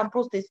 У Дудя там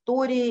просто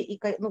истории,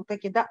 ну,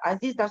 такие, да, а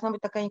здесь должна быть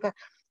такая некая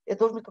это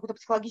должен быть какой-то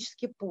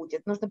психологический путь,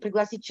 это нужно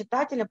пригласить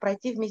читателя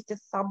пройти вместе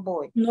с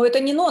собой. Но это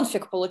не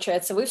нонфик,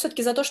 получается. Вы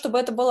все-таки за то, чтобы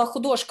это была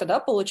художка, да,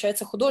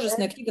 получается,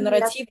 художественная книга,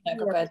 нарративная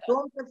какая-то. В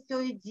том-то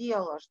все и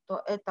дело,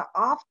 что это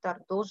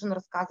автор должен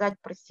рассказать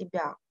про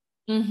себя.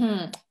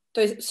 Угу.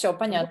 То есть все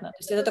понятно. То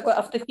есть это такой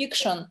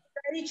автофикшн.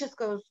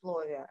 Историческое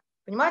условие.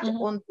 Понимаете,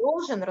 он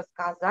должен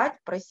рассказать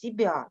про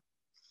себя.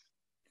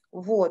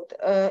 Вот.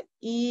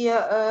 И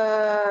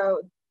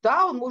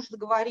да, он может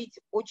говорить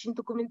очень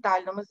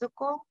документальным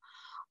языком,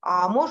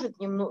 а может,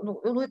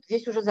 это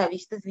здесь уже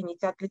зависит,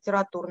 извините, от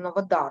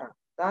литературного дара.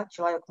 Да?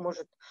 Человек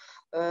может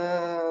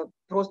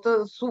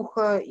просто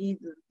сухо и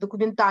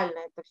документально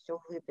это все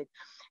выдать.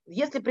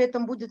 Если при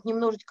этом будет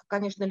немножечко,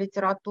 конечно,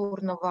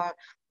 литературного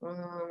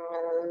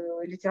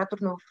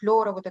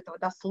флера, вот этого,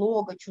 да,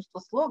 слога, чувства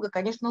слога,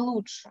 конечно,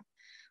 лучше,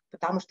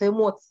 потому что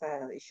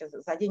эмоция, еще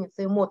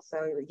заденется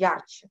эмоция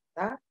ярче,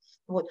 да?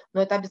 Вот.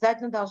 Но это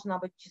обязательно должна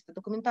быть чисто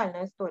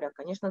документальная история,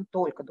 конечно,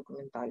 только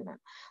документальная,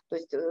 то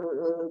есть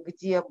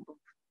где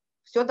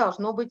все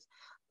должно быть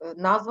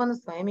названо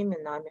своими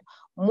именами.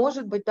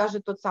 Может быть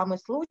даже тот самый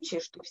случай,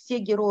 что все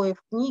герои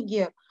в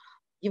книге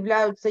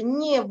являются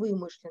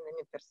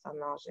невымышленными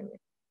персонажами.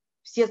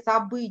 Все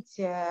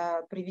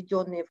события,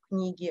 приведенные в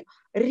книге,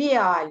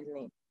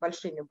 реальны,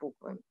 большими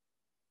буквами.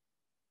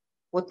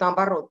 Вот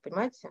наоборот,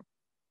 понимаете?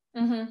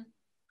 Угу.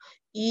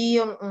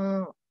 И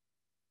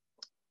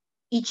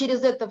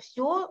через это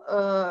все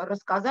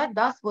рассказать,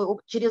 да, свой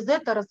опыт, через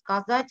это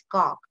рассказать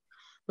как.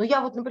 Ну,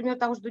 я вот, например,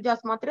 того же Дудя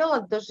смотрела,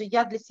 даже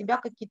я для себя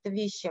какие-то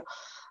вещи,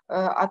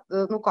 к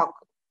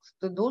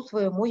стыду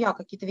своему, я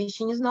какие-то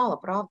вещи не знала,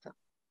 правда.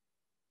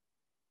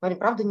 Марин,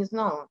 правда не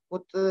знала.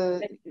 Вот,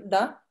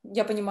 да,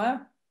 я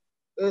понимаю.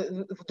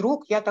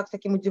 Вдруг я так с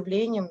таким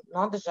удивлением,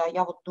 надо же, а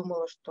я вот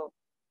думала, что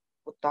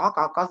вот так,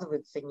 а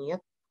оказывается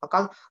нет.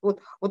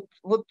 Вот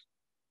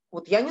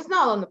я не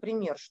знала,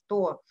 например,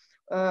 что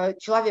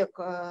человек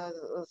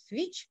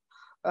СВИЧ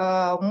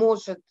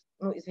может,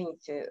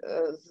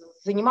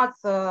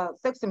 заниматься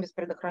сексом без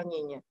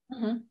предохранения,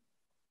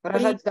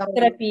 рожать здоровых,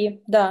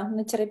 терапии, да,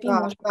 на терапии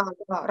можно.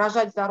 Да,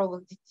 рожать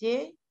здоровых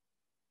детей.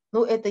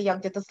 Ну, это я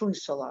где-то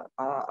слышала.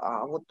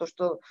 А вот то,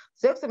 что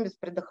сексом без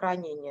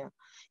предохранения,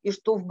 и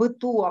что в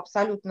быту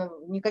абсолютно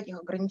никаких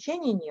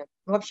ограничений нет,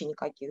 вообще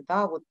никаких,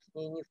 да, вот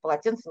ни в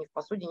полотенце, ни в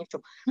посуде, ни в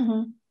чем.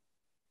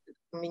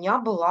 У меня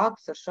была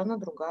совершенно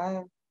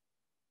другая,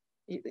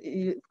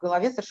 и в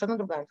голове совершенно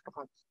другая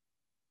информация.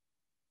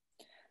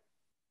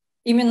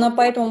 Именно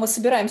поэтому мы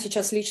собираем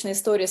сейчас личные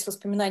истории с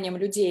воспоминанием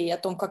людей о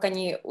том, как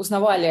они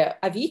узнавали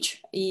о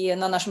ВИЧ, и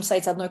на нашем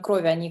сайте «Одной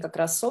крови» они как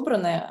раз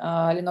собраны,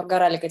 Ленор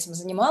Горалик этим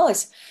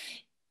занималась,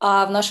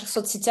 а в наших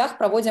соцсетях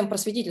проводим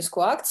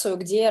просветительскую акцию,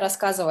 где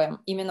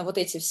рассказываем именно вот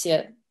эти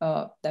все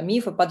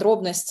мифы,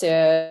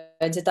 подробности,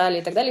 детали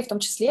и так далее, в том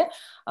числе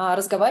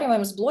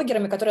разговариваем с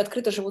блогерами, которые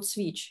открыто живут с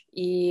ВИЧ.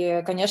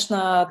 И,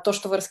 конечно, то,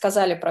 что вы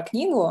рассказали про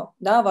книгу,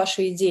 да,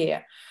 ваша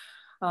идея,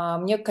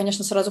 мне,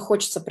 конечно, сразу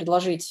хочется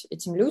предложить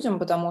этим людям,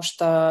 потому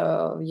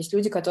что есть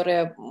люди,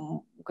 которые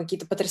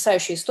какие-то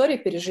потрясающие истории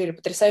пережили,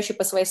 потрясающие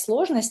по своей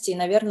сложности, и,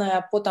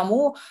 наверное, по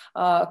тому,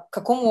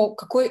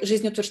 какой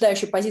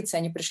жизнеутверждающей позиции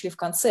они пришли в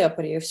конце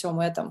при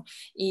всем этом.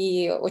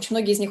 И очень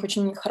многие из них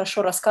очень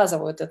хорошо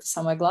рассказывают, это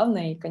самое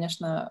главное, и,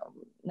 конечно,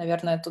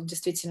 наверное, тут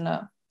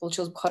действительно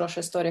получилась бы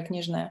хорошая история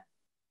книжная.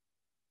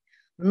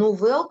 Ну,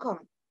 welcome.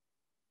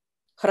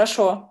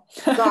 Хорошо.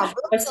 Да,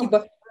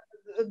 Спасибо.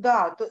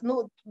 Да,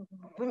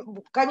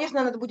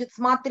 конечно, надо будет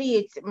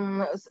смотреть.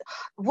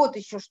 Вот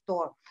еще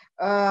что.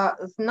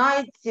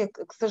 Знаете,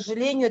 к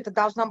сожалению, это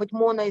должна быть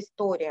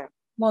моноистория.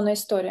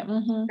 Моноистория.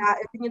 Угу. Да,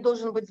 это не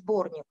должен быть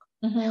сборник.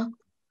 Угу.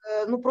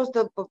 Ну,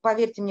 просто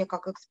поверьте мне,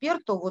 как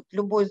эксперту, вот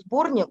любой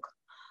сборник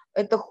 –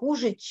 это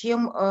хуже,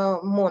 чем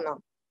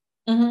моно.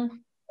 Угу.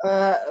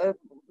 Это,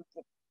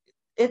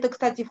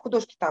 кстати, и в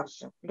художке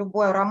также.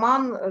 Любой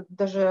роман,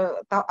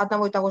 даже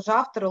одного и того же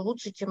автора,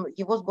 лучше, чем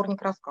его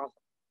сборник рассказов.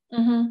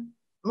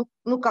 Угу.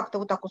 Ну, как-то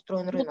вот так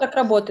устроен рынок. Ну, так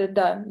работает,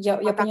 да. Я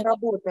так поняла.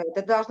 работает.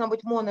 Это должна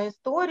быть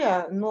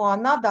моноистория, но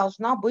она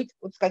должна быть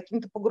вот с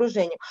каким-то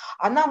погружением.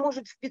 Она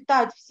может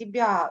впитать в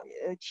себя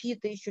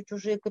чьи-то еще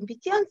чужие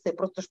компетенции,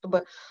 просто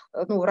чтобы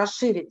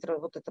расширить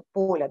вот это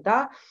поле,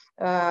 да.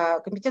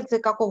 Компетенции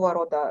какого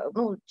рода?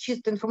 Ну,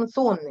 чисто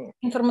информационные.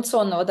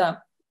 Информационного,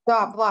 да.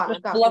 Да, планы,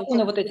 да.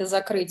 Лакуны вот эти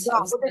закрыть.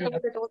 Да,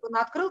 вот он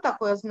открыл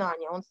такое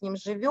знание, он с ним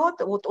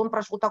живет, вот он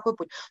прошел такой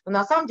путь. Но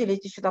на самом деле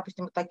есть еще,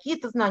 допустим,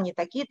 такие-то знания,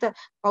 такие-то,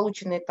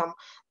 полученные там,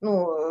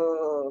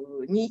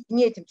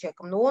 не этим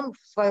человеком, но он в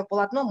свое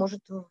полотно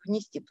может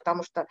внести,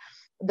 потому что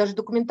даже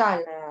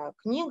документальная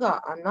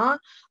книга, она,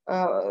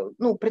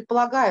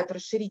 предполагает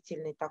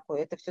расширительный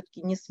такой, это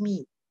все-таки не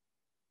СМИ.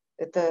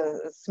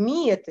 Это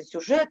СМИ, это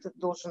сюжет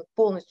должен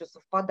полностью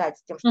совпадать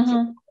с тем, что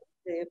человек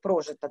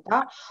прожито,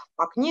 да,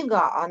 а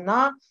книга,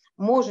 она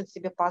может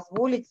себе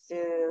позволить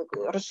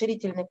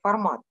расширительный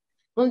формат.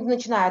 Ну,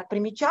 начиная от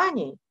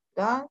примечаний,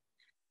 да,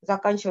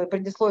 заканчивая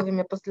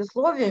предисловиями,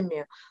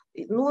 послесловиями,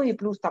 и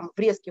плюс там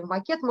врезки в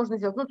макет можно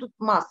сделать. Ну, тут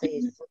масса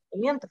есть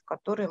инструментов,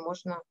 которые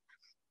можно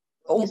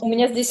У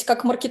меня здесь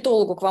как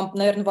маркетологу к вам,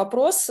 наверное,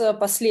 вопрос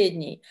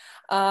последний.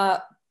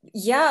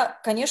 Я,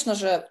 конечно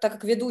же, так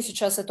как веду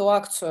сейчас эту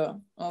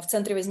акцию в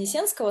Центре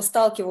Вознесенского,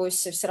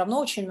 сталкиваюсь все равно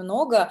очень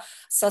много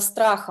со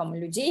страхом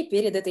людей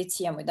перед этой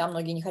темой. Да?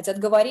 Многие не хотят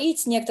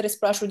говорить, некоторые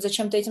спрашивают,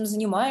 зачем ты этим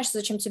занимаешься,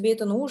 зачем тебе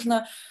это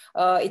нужно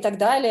и так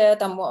далее.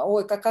 Там,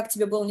 ой, как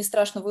тебе было не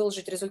страшно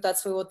выложить результат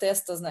своего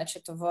теста,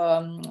 значит,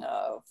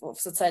 в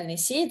социальные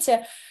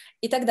сети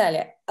и так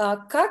далее.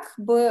 Как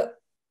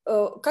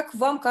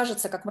вам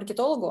кажется, как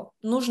маркетологу,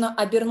 нужно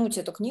обернуть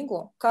эту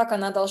книгу, как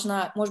она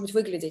должна, может быть,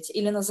 выглядеть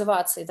или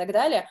называться и так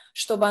далее,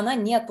 чтобы она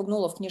не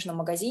отпугнула в книжном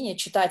магазине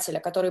читателя,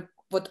 который,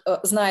 вот,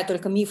 зная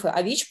только мифы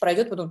о ВИЧ,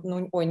 пройдет, подумает,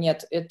 ну, ой,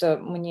 нет,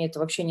 мне это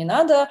вообще не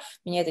надо,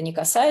 меня это не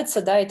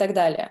касается, да, и так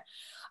далее.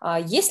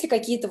 Есть ли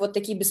какие-то вот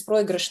такие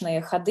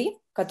беспроигрышные ходы,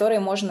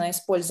 которые можно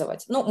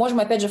использовать? Ну,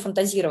 можем, опять же,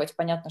 фантазировать.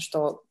 Понятно,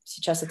 что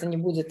сейчас это не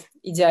будет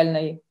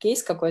идеальный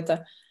кейс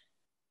какой-то.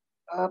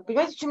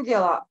 Понимаете, в чем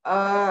дело?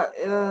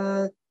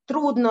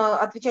 Трудно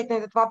отвечать на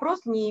этот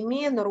вопрос, не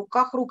имея на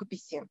руках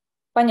рукописи.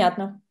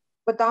 Понятно.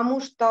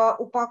 Потому что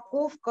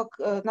упаковка,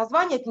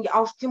 название книги,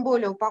 а уж тем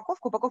более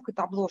упаковка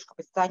это обложка,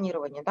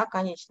 позиционирование, да,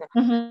 конечно.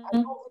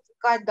 Оно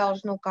вытекать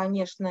должно,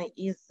 конечно,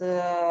 из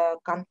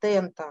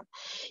контента,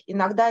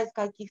 иногда из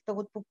каких-то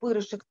вот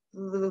пупырышек,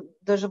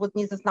 даже вот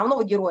не из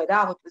основного героя,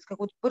 да, вот из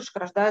какого-то пупырышка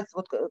рождается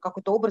вот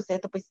какой-то образ, и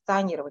это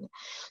позиционирование.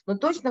 Но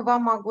точно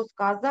вам могу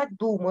сказать,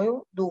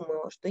 думаю,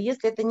 что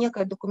если это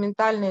некая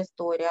документальная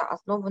история,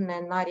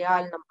 основанная на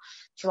реальном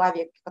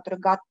человеке, который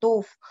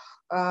готов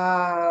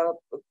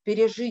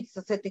пережить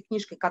с этой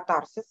книжкой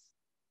катарсис,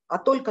 а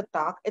только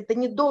так, это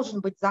не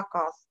должен быть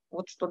заказ.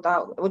 Вот что,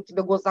 да, вот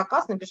тебе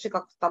госзаказ, напиши,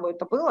 как с тобой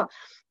это было.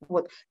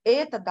 Вот.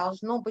 Это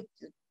должно быть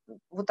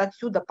вот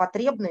отсюда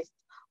потребность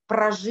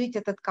прожить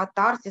этот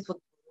катарсис,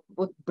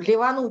 вот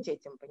блевануть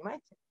этим,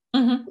 понимаете?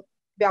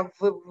 Тебя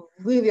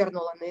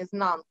вывернуло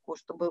наизнанку,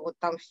 чтобы вот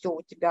там все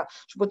у тебя,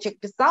 чтобы человек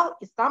писал,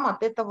 и сам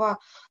от этого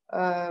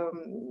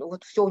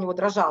вот все у него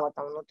дрожало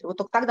там внутри. Вот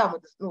только тогда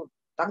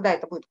тогда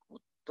это будет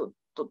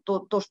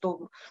то,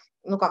 что,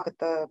 ну как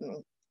это,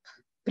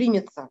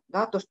 примется,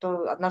 да,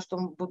 на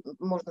что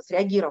можно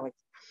среагировать.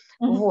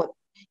 Вот.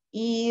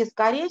 И,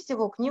 скорее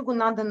всего, книгу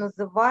надо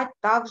называть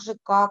так же,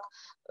 как,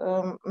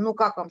 ну,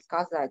 как вам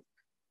сказать,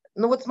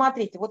 ну, вот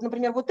смотрите, вот,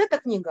 например, вот эта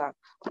книга,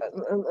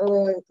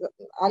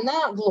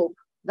 она в лоб,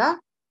 да,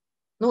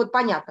 ну, вот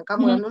понятно,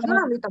 кому она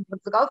нужна, ну, и там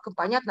под заголовком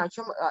понятно,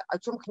 о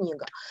чем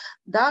книга,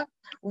 да,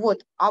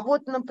 вот, а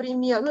вот,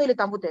 например, ну, или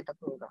там вот эта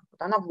книга,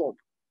 вот она в лоб.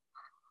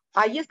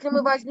 А если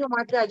мы возьмем,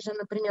 опять же,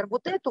 например,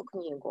 вот эту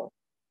книгу,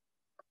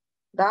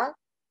 да,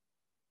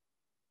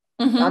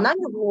 она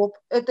не в лоб.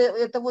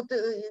 Это вот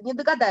не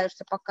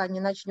догадаешься, пока не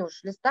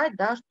начнешь листать,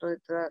 да, что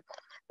это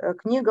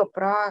книга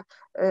про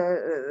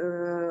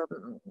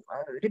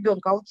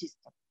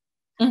ребенка-аутиста.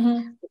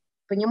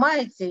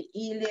 Понимаете?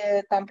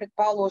 Или там,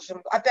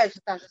 предположим, опять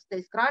же, та же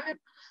Стейс Крамер,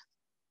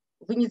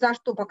 вы ни за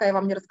что, пока я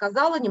вам не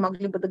рассказала, не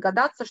могли бы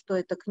догадаться, что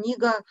эта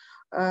книга,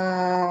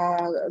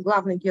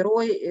 главный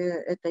герой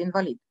это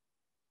инвалид.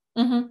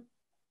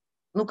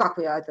 Ну, как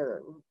вы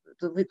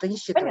это не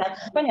считываете?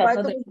 Понятно.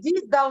 Поэтому да.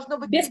 Здесь должно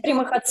быть... Без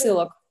прямых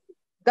отсылок.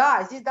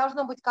 Да, здесь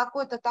должно быть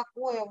какое-то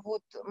такое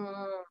вот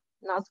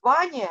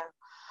название,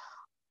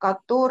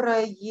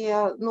 которое,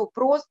 ну,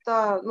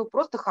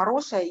 просто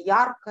хорошее,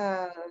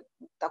 яркое,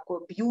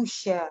 такое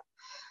бьющее,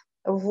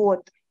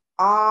 вот.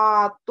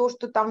 А то,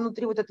 что там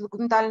внутри вот эта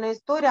документальная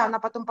история, она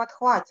потом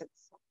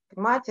подхватится,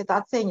 понимаете, это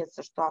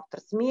оценится, что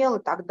автор смел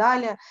и так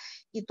далее.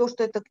 И то,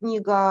 что эта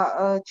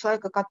книга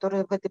человека,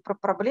 который в этой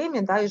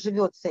проблеме, да, и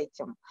живет с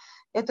этим,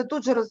 это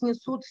тут же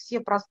разнесут все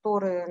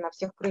просторы на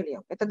всех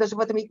крыльях. Это даже в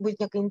этом будет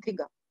некая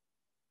интрига.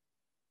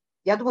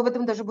 Я думаю, в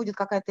этом даже будет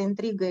какая-то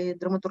интрига и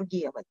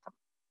драматургия в этом.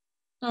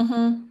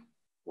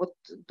 Вот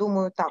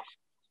думаю так.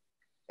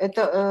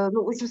 Это,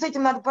 ну, в общем, с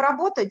этим надо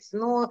поработать,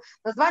 но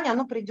название,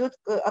 оно придет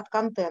от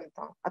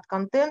контента. От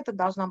контента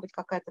должна быть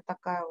какая-то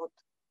такая вот...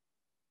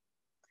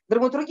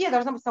 Драматургия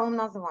должна быть в самом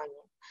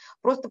названии.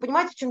 Просто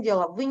понимаете, в чем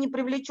дело? Вы не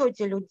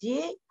привлечете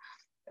людей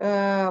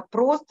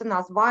просто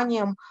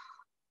названием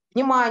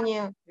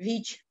 «Внимание,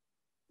 ВИЧ»,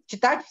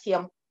 читать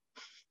всем.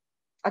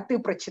 А ты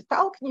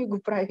прочитал книгу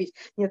про ВИЧ?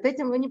 Нет,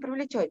 этим вы не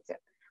привлечете.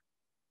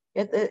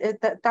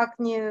 Это так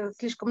не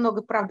слишком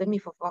много, правда,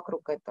 мифов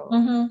вокруг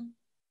этого.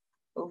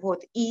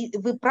 Вот. И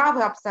вы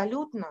правы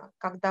абсолютно,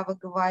 когда вы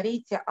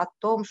говорите о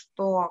том,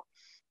 что,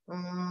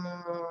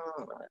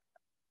 ну,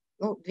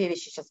 две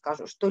вещи сейчас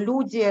скажу, что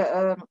люди,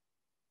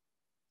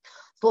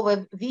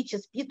 слово ВИЧ и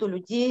СПИД у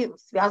людей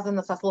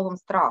связано со словом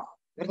страх,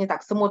 вернее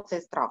так, с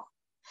эмоцией страх.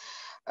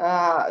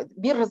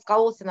 Мир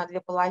раскололся на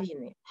две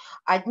половины.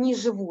 Одни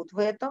живут в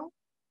этом,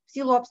 в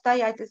силу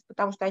обстоятельств,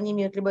 потому что они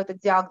имеют либо этот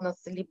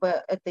диагноз, либо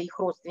это их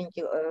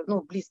родственники,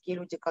 ну, близкие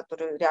люди,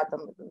 которые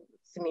рядом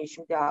с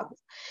имеющим диагноз,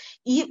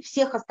 и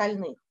всех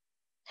остальных.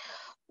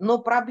 Но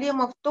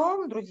проблема в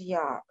том,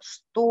 друзья,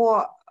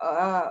 что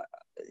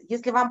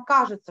если вам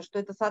кажется, что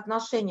это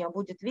соотношение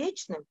будет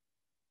вечным,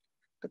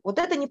 так вот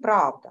это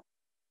неправда.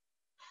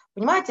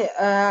 Понимаете,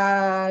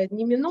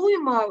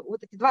 неминуемо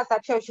вот эти два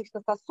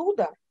сообщающихся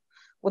сосуда,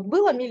 вот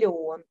было 1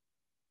 миллион,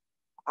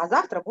 а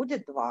завтра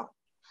будет 2.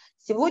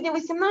 Сегодня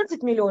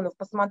 18 миллионов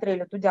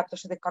посмотрели туда, потому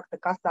что это как-то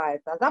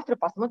касается, а завтра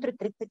посмотрят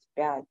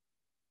 35.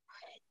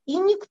 И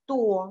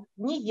никто,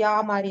 ни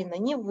я, Марина,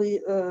 ни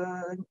вы,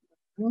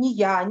 ни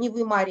я, ни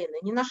вы, Марина,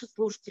 ни наши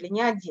слушатели,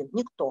 ни один,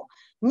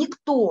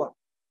 никто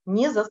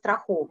не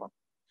застрахован.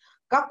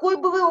 Какой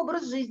бы вы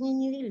образ жизни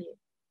ни вели,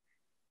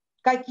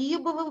 какие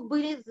бы вы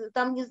были,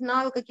 там, не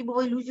знаю, какие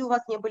бы иллюзии у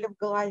вас не были в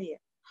голове,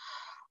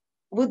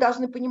 вы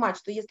должны понимать,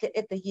 что если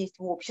это есть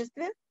в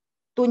обществе,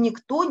 то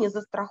никто не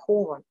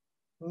застрахован.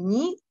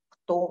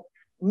 Никто.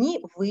 Ни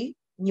вы,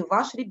 ни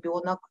ваш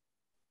ребенок.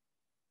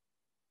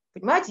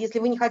 Понимаете, если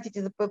вы не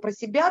хотите про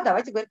себя,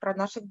 давайте говорить про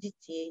наших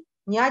детей.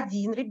 Ни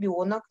один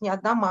ребенок, ни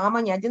одна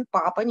мама, ни один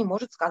папа не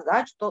может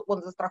сказать, что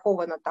он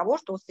застрахован от того,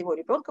 что с его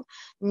ребенком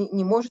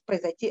не может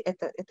произойти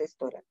эта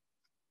история.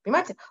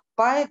 Понимаете?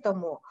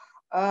 Поэтому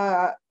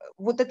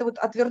вот это вот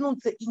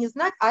отвернуться и не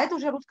знать, а это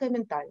уже русская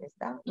ментальность,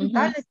 да,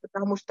 ментальность,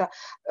 потому что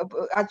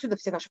отсюда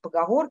все наши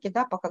поговорки,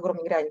 да, пока гром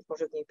не грянет,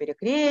 мужик не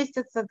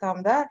перекрестится,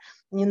 там, да,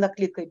 не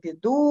накликай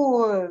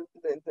беду,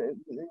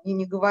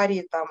 не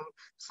говори там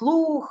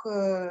вслух,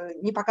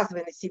 не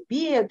показывай на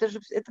себе, это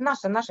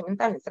наша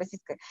ментальность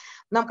российская.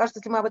 Нам кажется,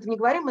 если мы об этом не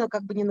говорим, мы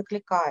как бы не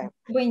накликаем.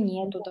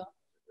 Нету, да.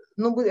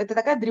 Ну, это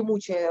такая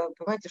дремучая,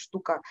 понимаете,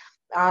 штука.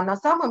 А на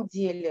самом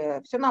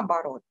деле все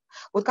наоборот.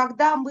 Вот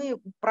когда мы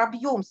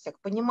пробьемся к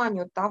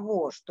пониманию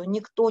того, что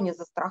никто не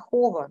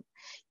застрахован,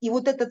 и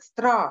вот этот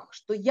страх,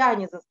 что я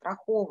не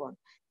застрахован,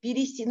 ну,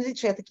 видите,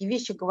 что я такие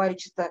вещи говорю,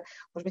 чисто,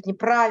 может быть,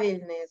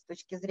 неправильные с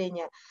точки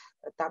зрения,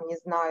 там, не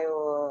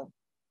знаю,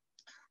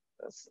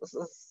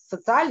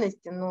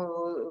 социальности,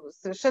 ну,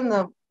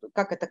 совершенно,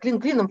 как это,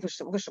 клин клином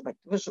вышибать.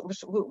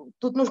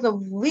 Тут нужно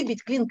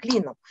выбить клин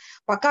клином.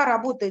 Пока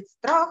работает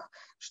страх,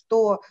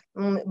 что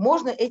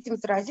можно этим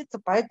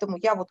заразиться, поэтому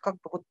я вот как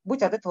бы вот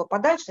будь от этого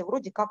подальше, и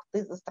вроде как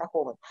ты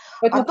застрахован.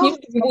 Поэтому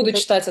книжку не буду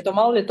читать, а то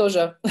мало ли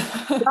тоже.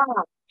 Да,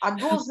 а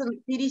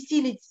должен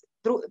пересилить,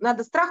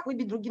 надо страх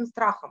выбить другим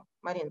страхом,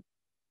 Марин.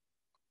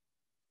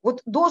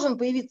 Вот должен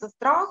появиться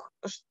страх,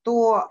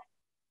 что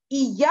и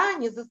я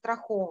не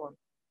застрахован.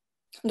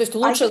 То есть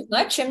лучше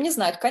знать, чем не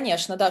знать,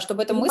 конечно, да,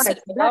 чтобы эта мысль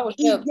была уже...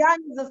 И я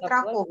не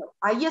застрахован.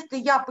 А если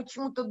я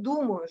почему-то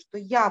думаю, что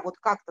я вот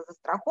как-то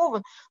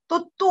застрахован,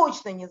 то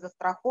точно не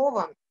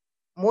застрахован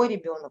мой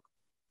ребенок.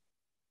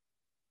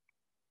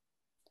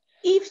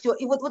 И все.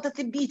 И вот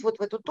если бить вот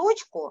в эту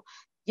точку,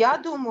 я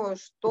думаю,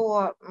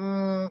 что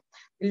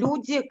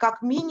люди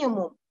как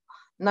минимум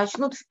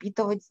начнут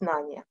впитывать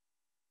знания.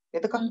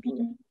 Это как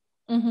минимум.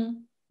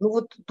 Ну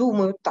вот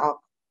думаю так.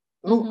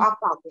 Ну а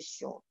как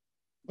еще?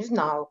 Не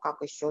знаю,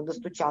 как еще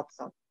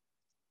достучаться.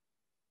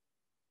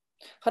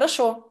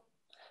 Хорошо.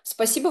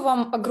 Спасибо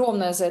вам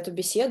огромное за эту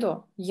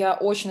беседу. Я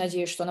очень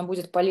надеюсь, что она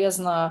будет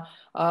полезна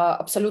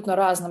абсолютно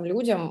разным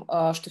людям,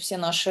 что все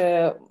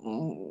наши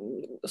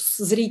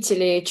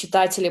зрители,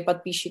 читатели,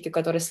 подписчики,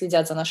 которые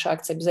следят за нашей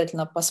акцией,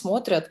 обязательно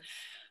посмотрят.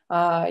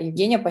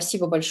 Евгения,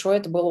 спасибо большое,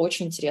 это было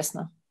очень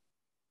интересно.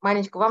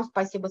 Мариночка, вам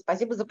спасибо.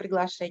 Спасибо за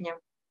приглашение.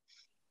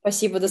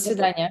 Спасибо, до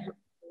свидания.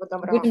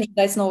 Будем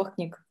ждать новых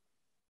книг.